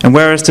 And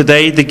whereas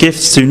today the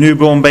gifts to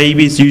newborn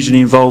babies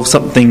usually involve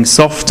something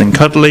soft and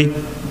cuddly,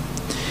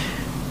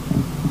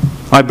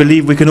 I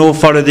believe we can all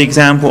follow the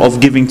example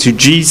of giving to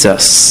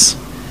Jesus,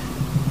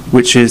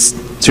 which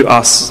is to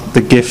us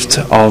the gift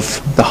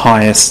of the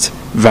highest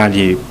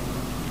value.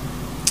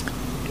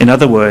 In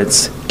other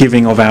words,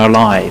 giving of our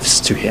lives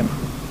to him.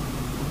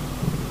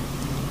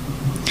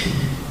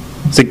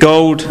 So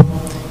gold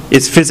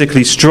is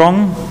physically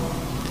strong,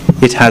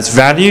 it has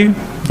value,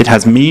 it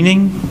has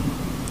meaning,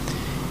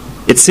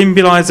 it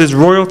symbolises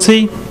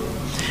royalty,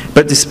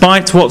 but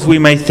despite what we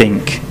may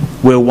think,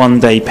 will one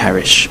day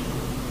perish.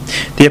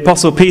 The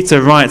Apostle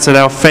Peter writes that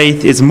our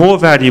faith is more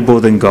valuable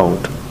than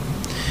gold.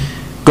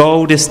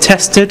 Gold is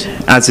tested,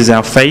 as is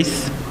our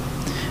faith,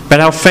 but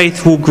our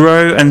faith will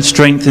grow and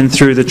strengthen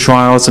through the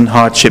trials and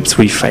hardships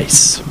we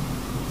face.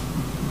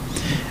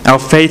 Our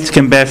faith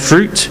can bear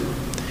fruit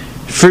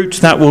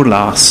that will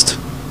last.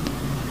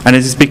 And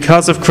it is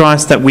because of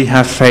Christ that we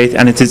have faith,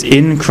 and it is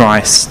in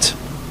Christ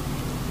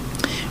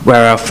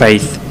where our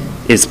faith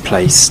is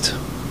placed.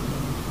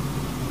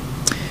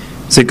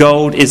 So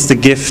gold is the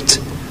gift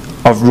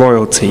of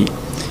royalty,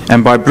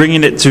 and by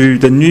bringing it to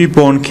the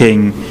newborn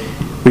King,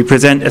 we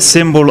present a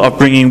symbol of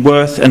bringing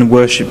worth and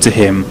worship to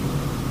him.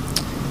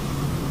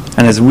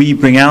 And as we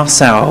bring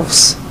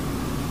ourselves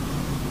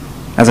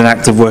as an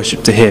act of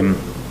worship to him,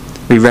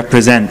 we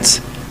represent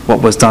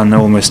what was done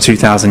almost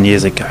 2,000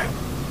 years ago.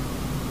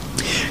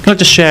 Can I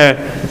just share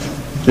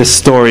this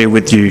story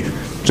with you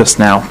just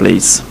now,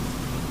 please?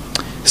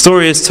 The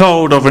story is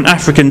told of an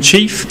African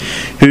chief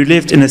who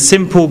lived in a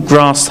simple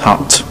grass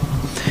hut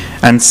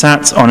and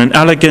sat on an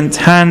elegant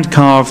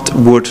hand-carved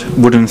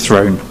wooden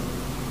throne.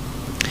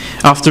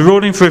 After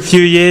ruling for a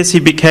few years, he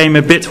became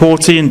a bit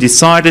haughty and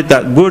decided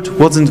that wood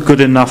wasn't good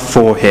enough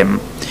for him.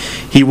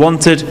 He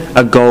wanted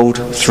a gold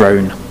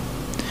throne.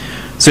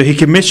 So he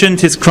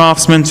commissioned his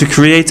craftsmen to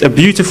create a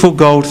beautiful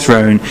gold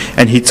throne,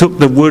 and he took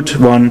the wood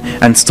one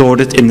and stored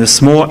it in the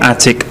small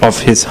attic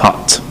of his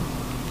hut.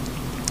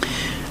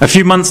 A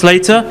few months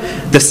later,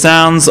 the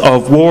sounds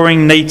of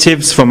warring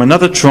natives from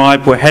another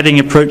tribe were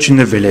approaching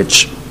the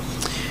village,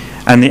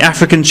 and the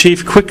African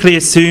chief quickly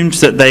assumed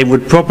that they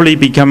would probably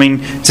be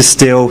coming to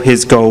steal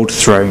his gold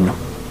throne.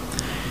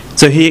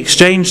 So he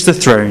exchanged the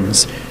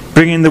thrones,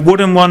 bringing the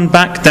wooden one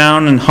back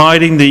down and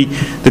hiding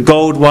the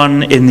gold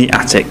one in the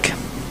attic.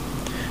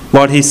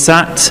 While he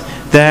sat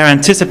there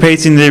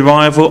anticipating the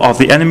arrival of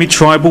the enemy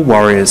tribal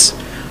warriors,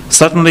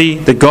 suddenly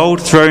the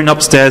gold throne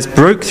upstairs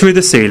broke through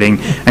the ceiling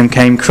and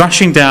came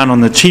crashing down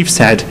on the chief's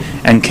head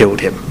and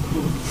killed him.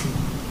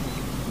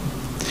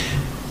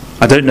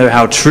 I don't know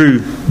how true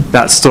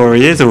that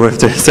story is, or if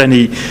there's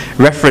any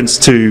reference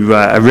to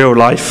a real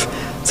life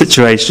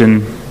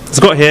situation.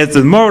 It's got here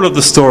the moral of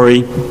the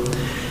story: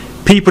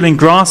 people in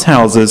grass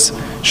houses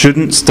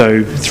shouldn't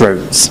stow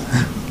thrones.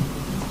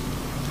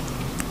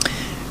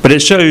 But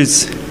it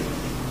shows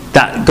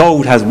that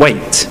gold has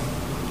weight,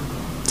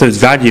 so it's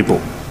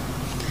valuable,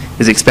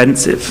 it's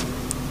expensive.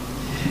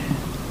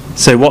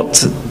 So what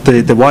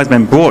the wise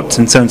men brought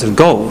in terms of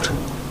gold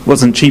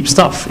wasn't cheap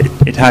stuff.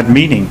 It had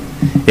meaning.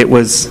 It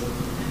was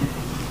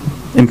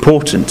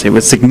important. It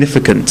was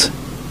significant.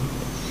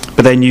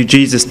 But they knew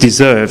Jesus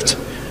deserved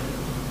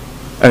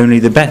only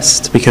the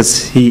best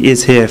because he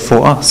is here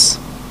for us.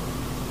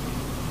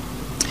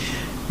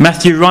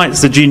 Matthew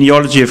writes the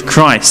genealogy of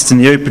Christ in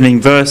the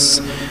opening verse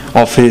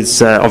of his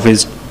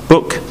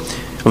book,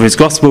 of his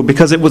gospel,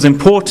 because it was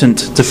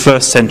important to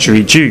first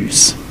century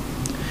Jews.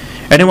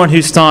 Anyone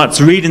who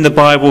starts reading the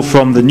Bible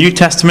from the New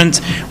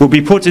Testament will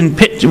be put in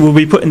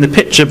the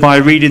picture by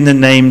reading the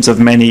names of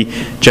many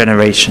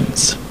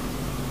generations.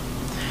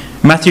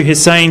 Matthew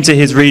is saying to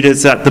his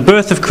readers that the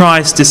birth of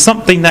Christ is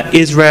something that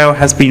Israel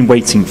has been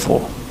waiting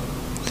for.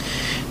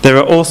 There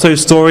are also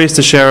stories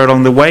to share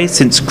along the way.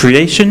 Since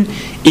creation,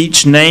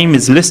 each name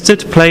is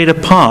listed, played a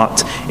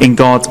part in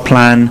God's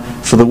plan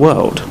for the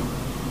world.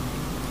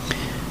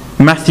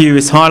 Matthew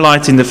is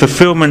highlighting the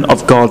fulfillment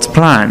of God's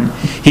plan.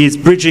 He is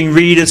bridging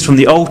readers from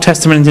the Old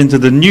Testament into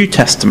the New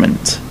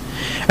Testament,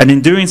 and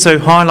in doing so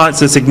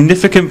highlights the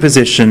significant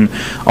position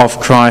of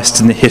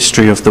Christ in the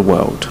history of the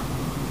world.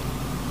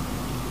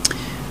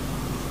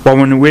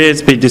 Warren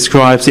Wiersbe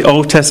describes the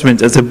Old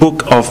Testament as a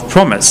book of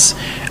promise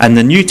and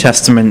the New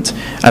Testament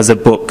as a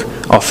book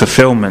of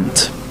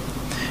fulfillment.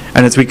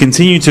 And as we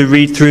continue to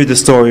read through the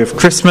story of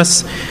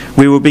Christmas,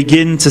 we will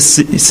begin to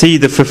see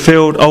the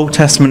fulfilled Old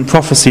Testament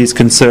prophecies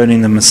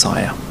concerning the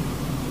Messiah.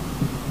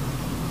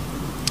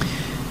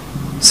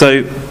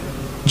 So,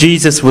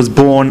 Jesus was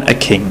born a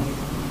king,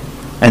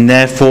 and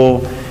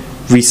therefore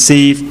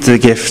received the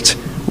gift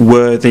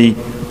worthy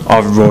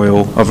of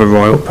a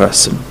royal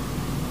person.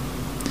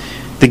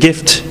 The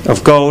gift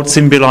of gold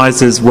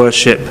symbolises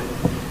worship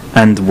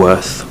and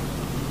worth.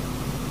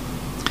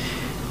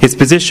 His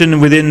position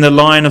within the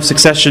line of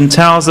succession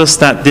tells us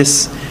that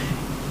this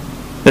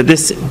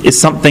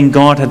is something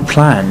God had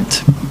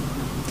planned,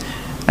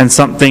 and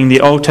something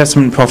the Old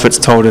Testament prophets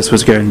told us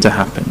was going to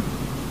happen.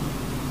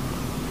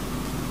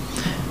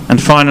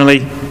 And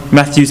finally,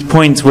 Matthew's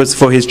point was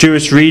for his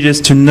Jewish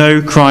readers to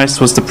know Christ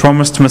was the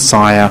promised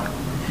Messiah,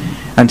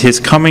 and his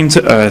coming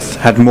to earth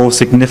had more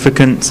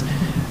significant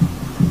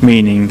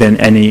meaning than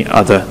any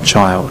other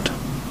child.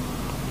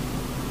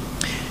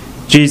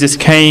 Jesus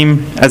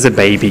came as a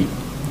baby,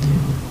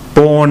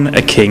 born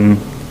a king,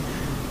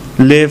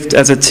 lived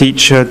as a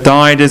teacher,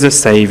 died as a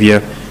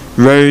saviour,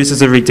 rose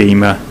as a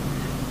redeemer,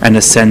 and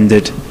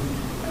ascended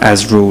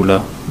as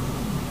ruler.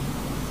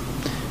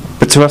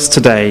 But to us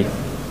today,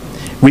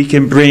 we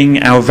can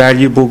bring our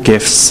valuable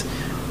gifts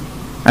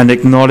and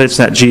acknowledge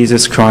that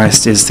Jesus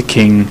Christ is the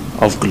King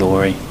of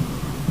glory.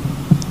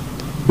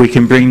 We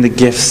can bring the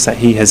gifts that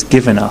he has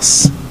given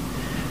us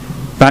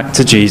back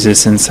to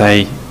Jesus and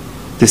say,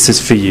 this is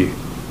for you.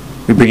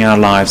 We bring our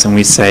lives and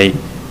we say,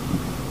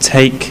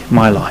 take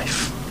my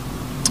life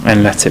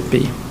and let it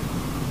be.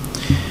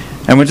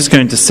 And we're just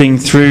going to sing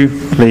through,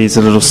 please,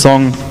 a little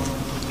song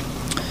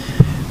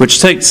which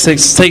takes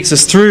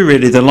us through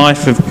really the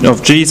life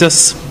of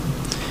Jesus.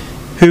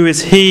 Who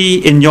is he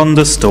in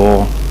yonder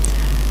store,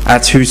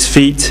 at whose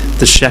feet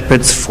the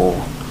shepherds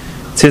fall?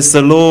 'Tis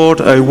the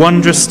Lord, O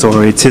wondrous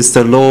story, 'tis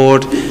the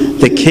Lord,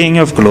 the King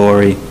of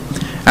glory.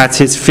 At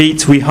his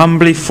feet we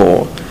humbly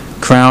fall,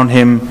 crown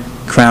him,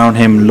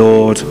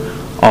 Lord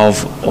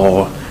of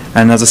all.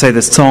 And as I say,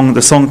 the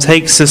song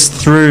takes us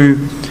through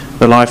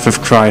the life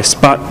of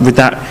Christ, but with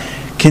that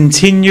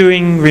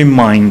continuing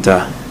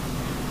reminder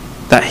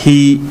that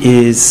he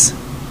is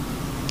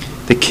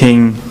the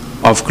King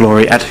of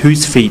glory, at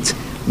whose feet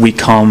we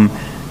come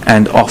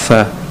and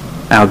offer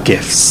our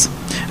gifts.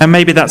 And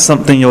maybe that's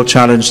something you're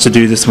challenged to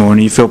do this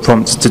morning, you feel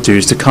prompted to do,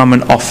 is to come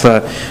and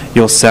offer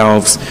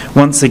yourselves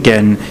once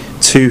again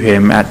to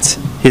him at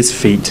his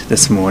feet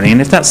this morning.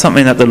 And if that's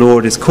something that the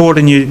Lord is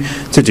calling you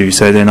to do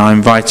so, then I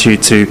invite you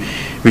to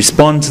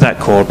respond to that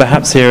call,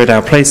 perhaps here at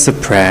our place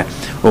of prayer,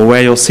 or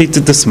where you're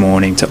seated this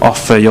morning, to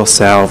offer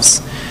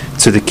yourselves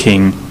to the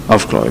King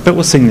of glory. But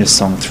we'll sing this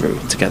song through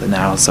together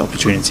now as the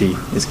opportunity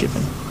is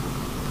given.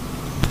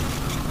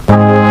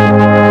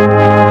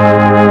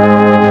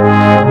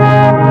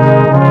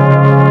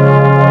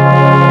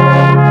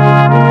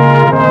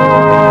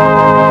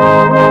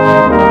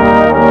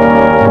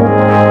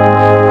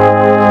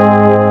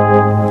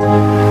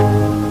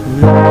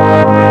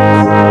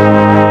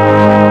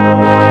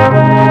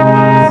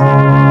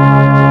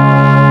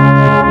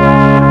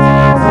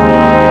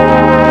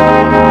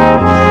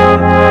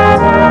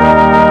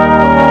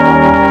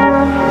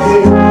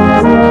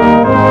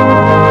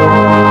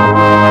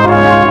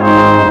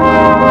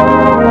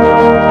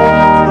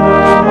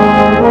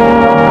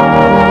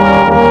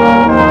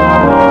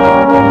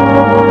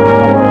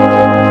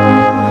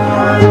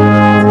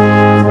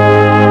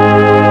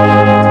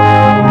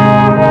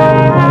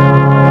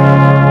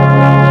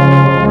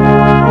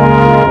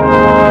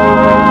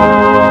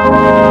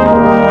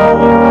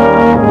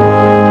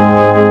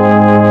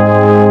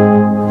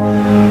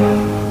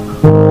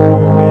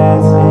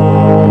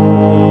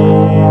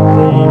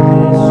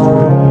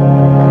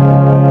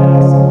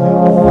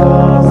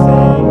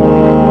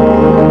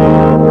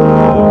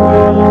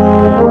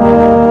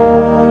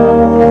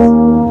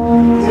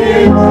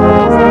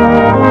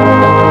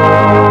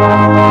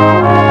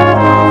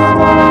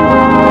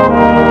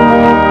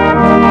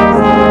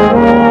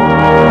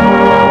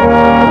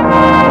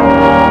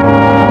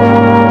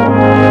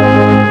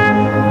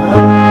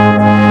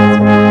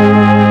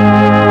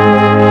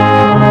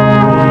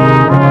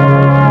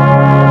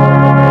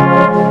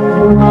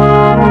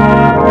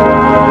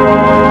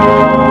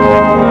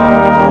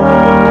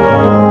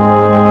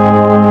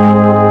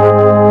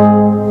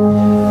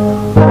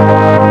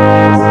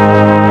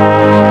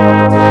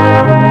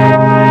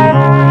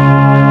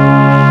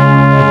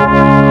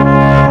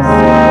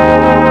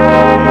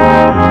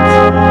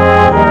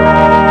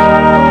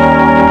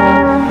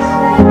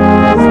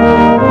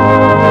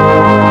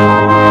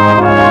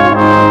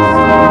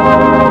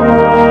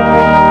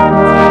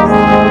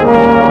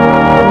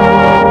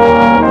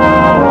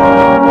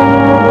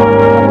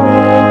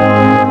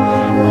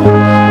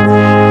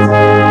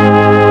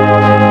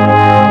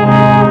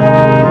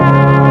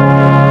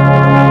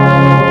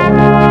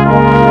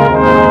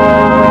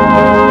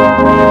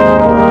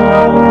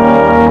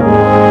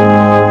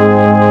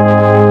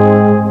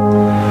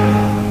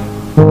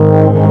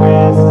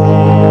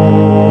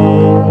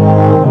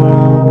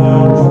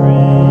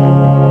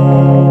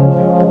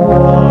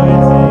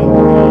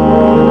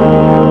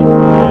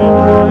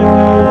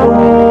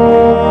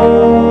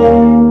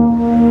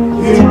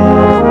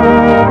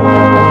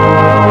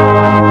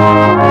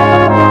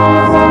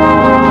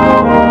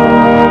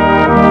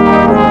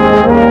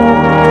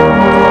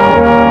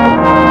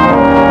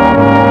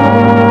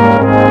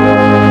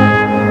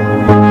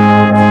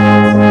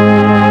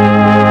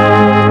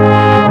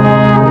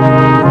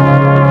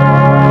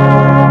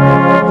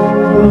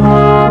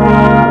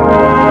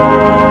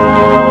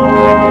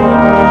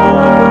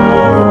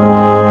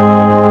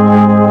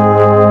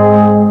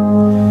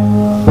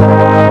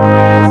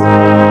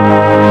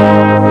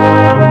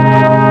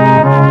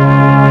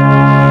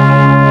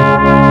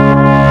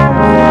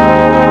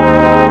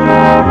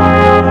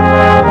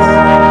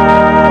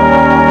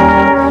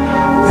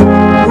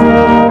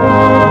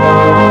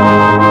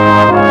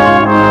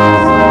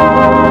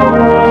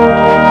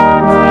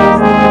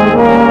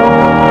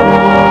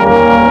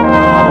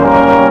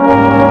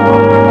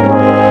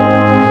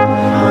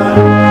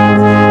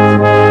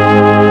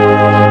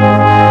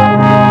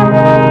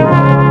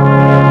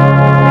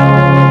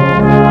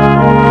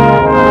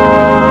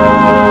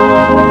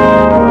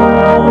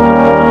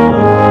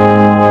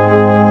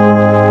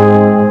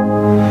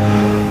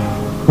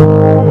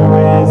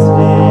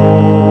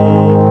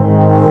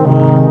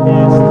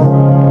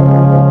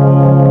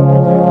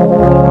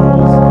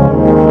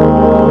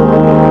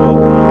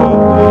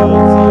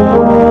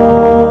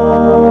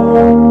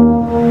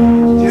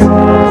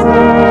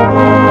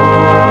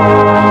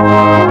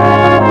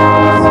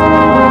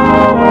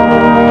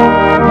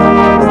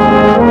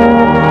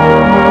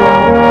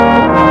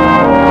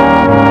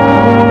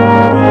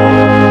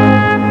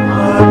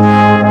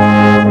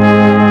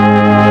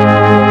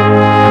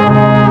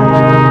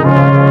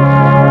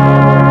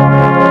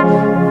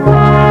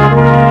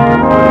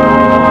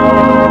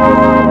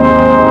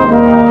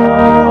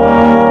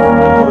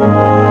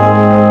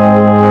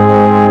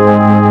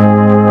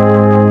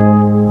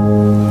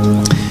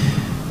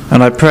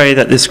 And I pray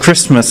that this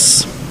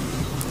Christmas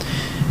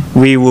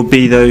we will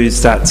be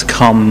those that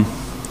come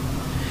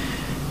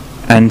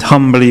and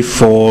humbly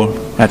fall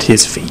at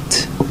his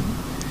feet.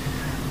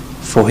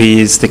 For he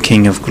is the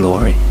King of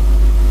glory.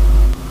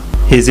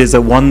 His is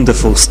a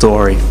wonderful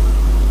story.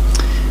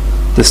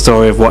 The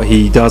story of what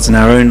he does in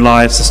our own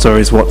lives, the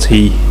story is what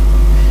we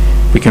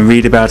can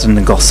read about in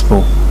the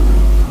gospel.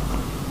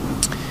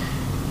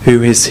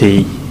 Who is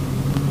he?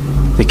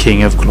 The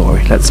King of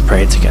glory. Let's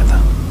pray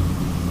together.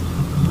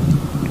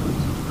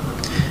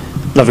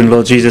 Loving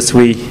Lord Jesus,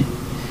 we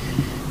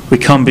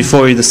come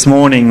before you this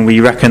morning,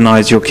 we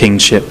recognize your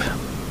kingship.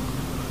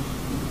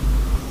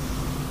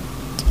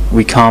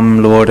 We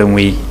come, Lord, and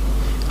we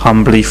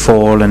humbly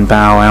fall and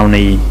bow our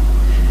knee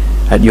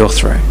at your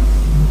throne.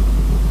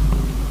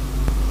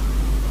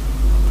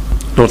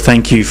 Lord,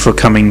 thank you for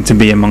coming to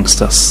be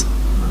amongst us.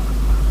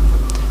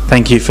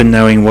 Thank you for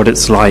knowing what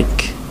it's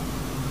like.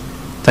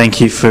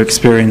 Thank you for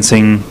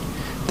experiencing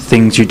the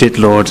things you did,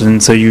 Lord,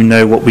 and so you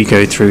know what we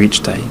go through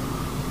each day.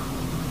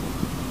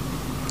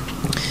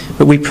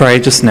 But we pray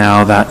just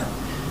now that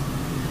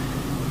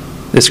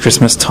this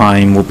Christmas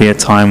time will be a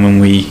time when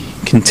we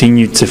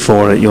continue to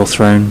fall at your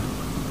throne.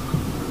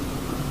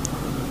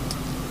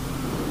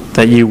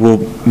 That you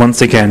will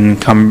once again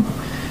come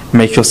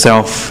make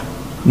yourself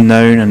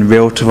known and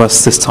real to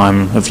us this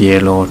time of year,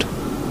 Lord.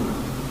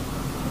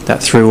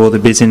 That through all the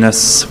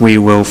busyness we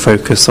will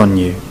focus on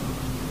you.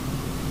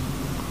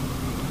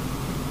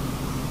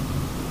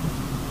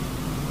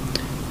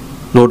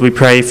 Lord, we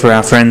pray for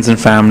our friends and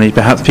family,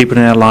 perhaps people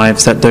in our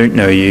lives that don't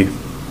know you.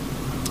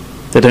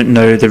 They don't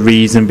know the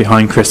reason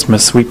behind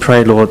Christmas. We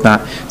pray, Lord,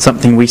 that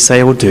something we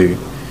say or do,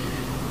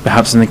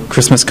 perhaps in the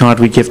Christmas card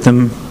we give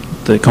them,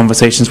 the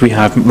conversations we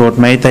have, Lord,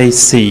 may they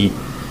see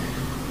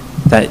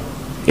that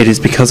it is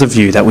because of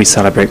you that we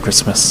celebrate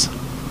Christmas.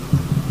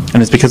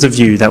 And it's because of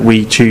you that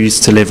we choose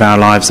to live our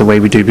lives the way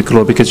we do,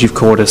 Lord, because you've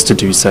called us to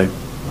do so.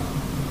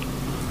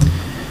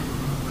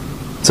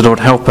 So, Lord,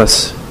 help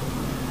us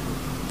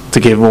to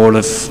give all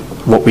of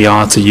what we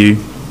are to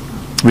you.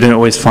 We don't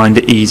always find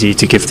it easy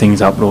to give things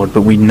up, Lord,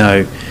 but we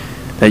know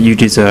that you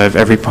deserve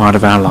every part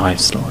of our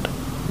lives, Lord.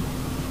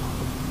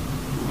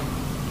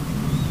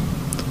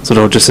 So,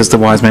 Lord, just as the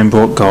wise men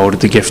brought gold,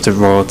 the gift of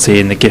royalty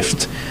and the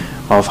gift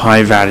of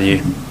high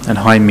value and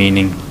high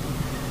meaning,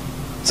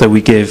 so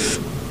we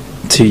give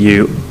to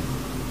you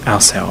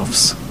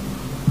ourselves.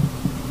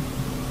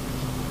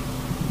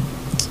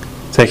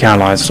 Take our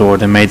lives,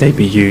 Lord, and may they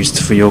be used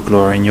for your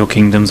glory and your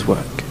kingdom's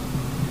work.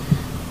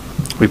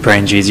 We pray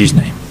in Jesus'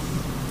 name.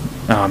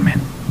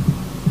 Amen.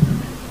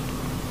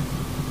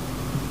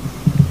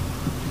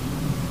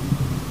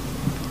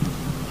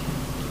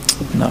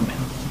 Amen.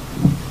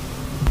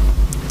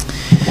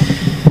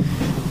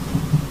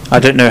 I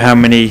don't know how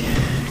many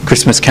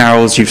Christmas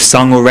carols you've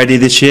sung already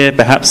this year.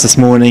 Perhaps this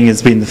morning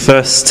has been the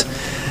first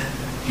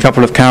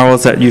couple of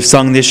carols that you've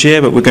sung this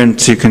year, but we're going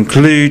to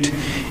conclude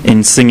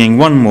in singing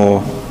one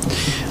more.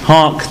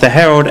 Hark, the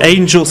herald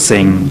angels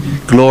sing,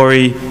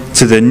 glory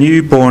to the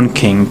newborn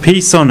King,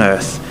 peace on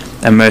earth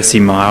and mercy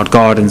mild,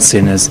 God and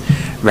sinners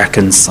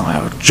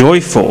reconciled.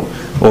 Joyful,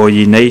 all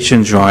ye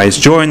nations rise,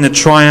 join the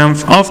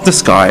triumph of the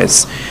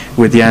skies,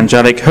 with the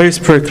angelic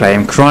host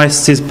proclaim,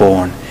 Christ is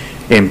born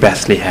in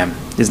Bethlehem.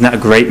 Isn't that a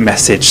great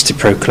message to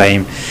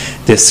proclaim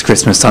this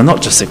Christmas time?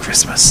 Not just at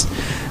Christmas,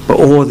 but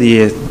all the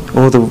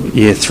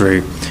year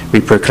through, we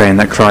proclaim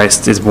that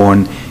Christ is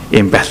born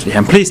in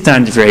Bethlehem. Please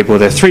stand if you're able.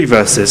 There are 3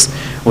 verses.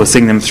 We'll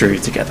sing them through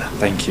together.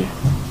 Thank you.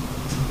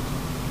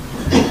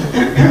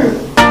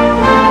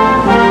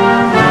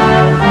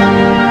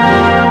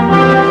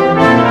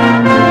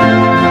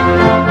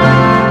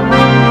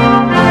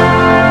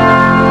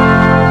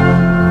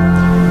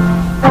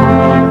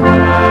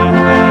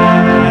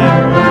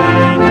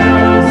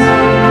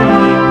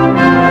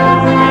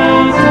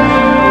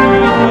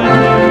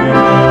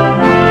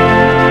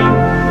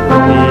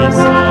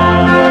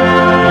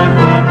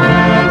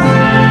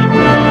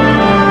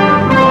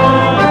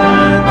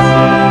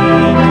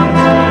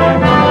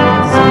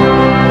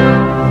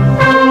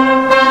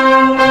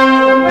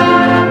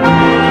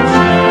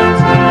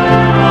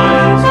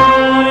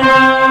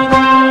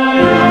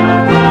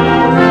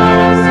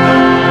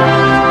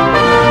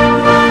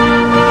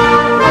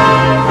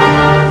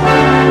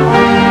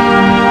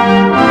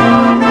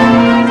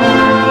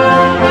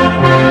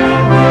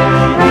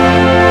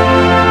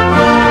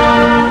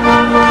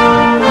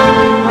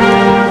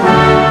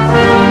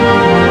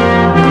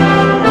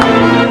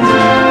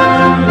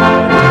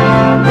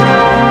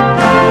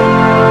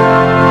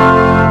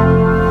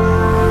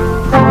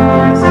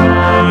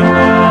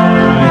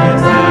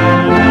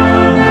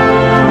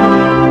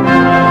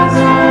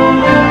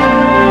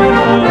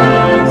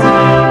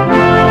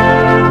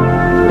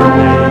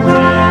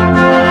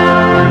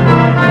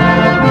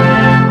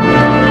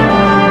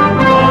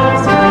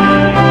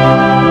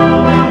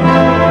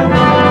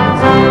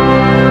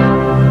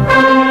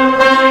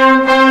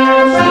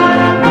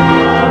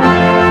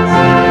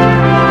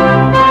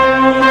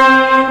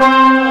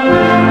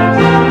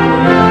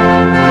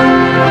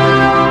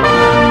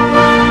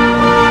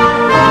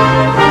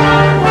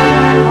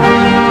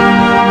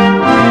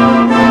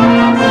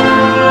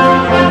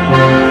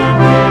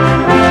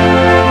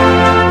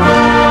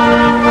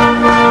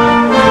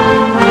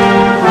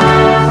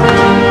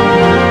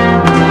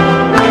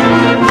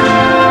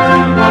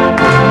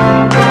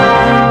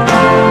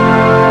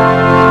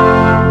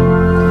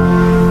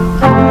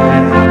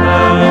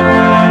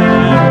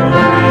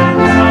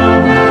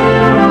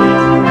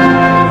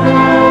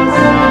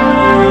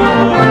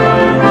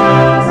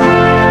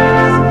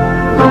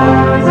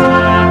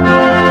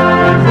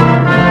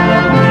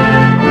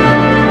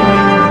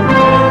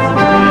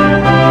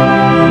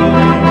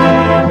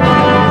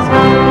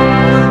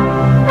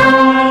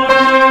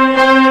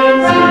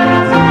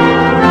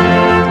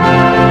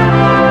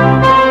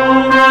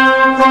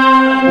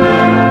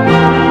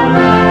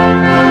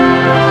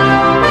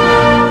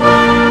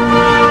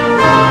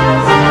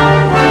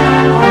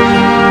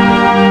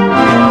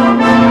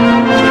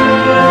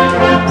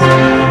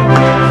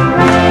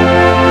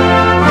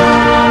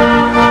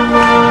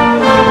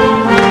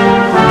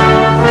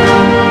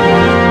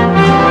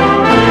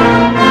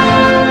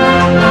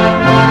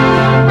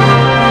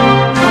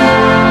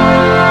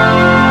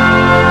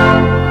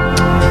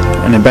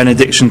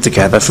 benediction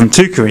together from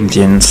 2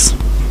 Corinthians.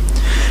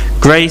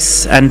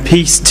 Grace and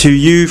peace to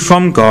you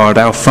from God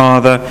our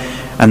Father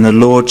and the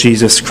Lord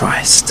Jesus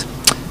Christ.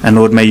 And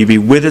Lord, may you be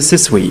with us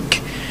this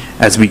week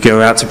as we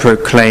go out to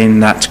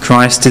proclaim that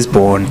Christ is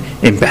born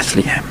in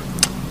Bethlehem.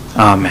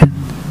 Amen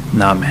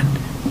and amen.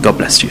 God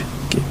bless you.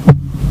 Thank you.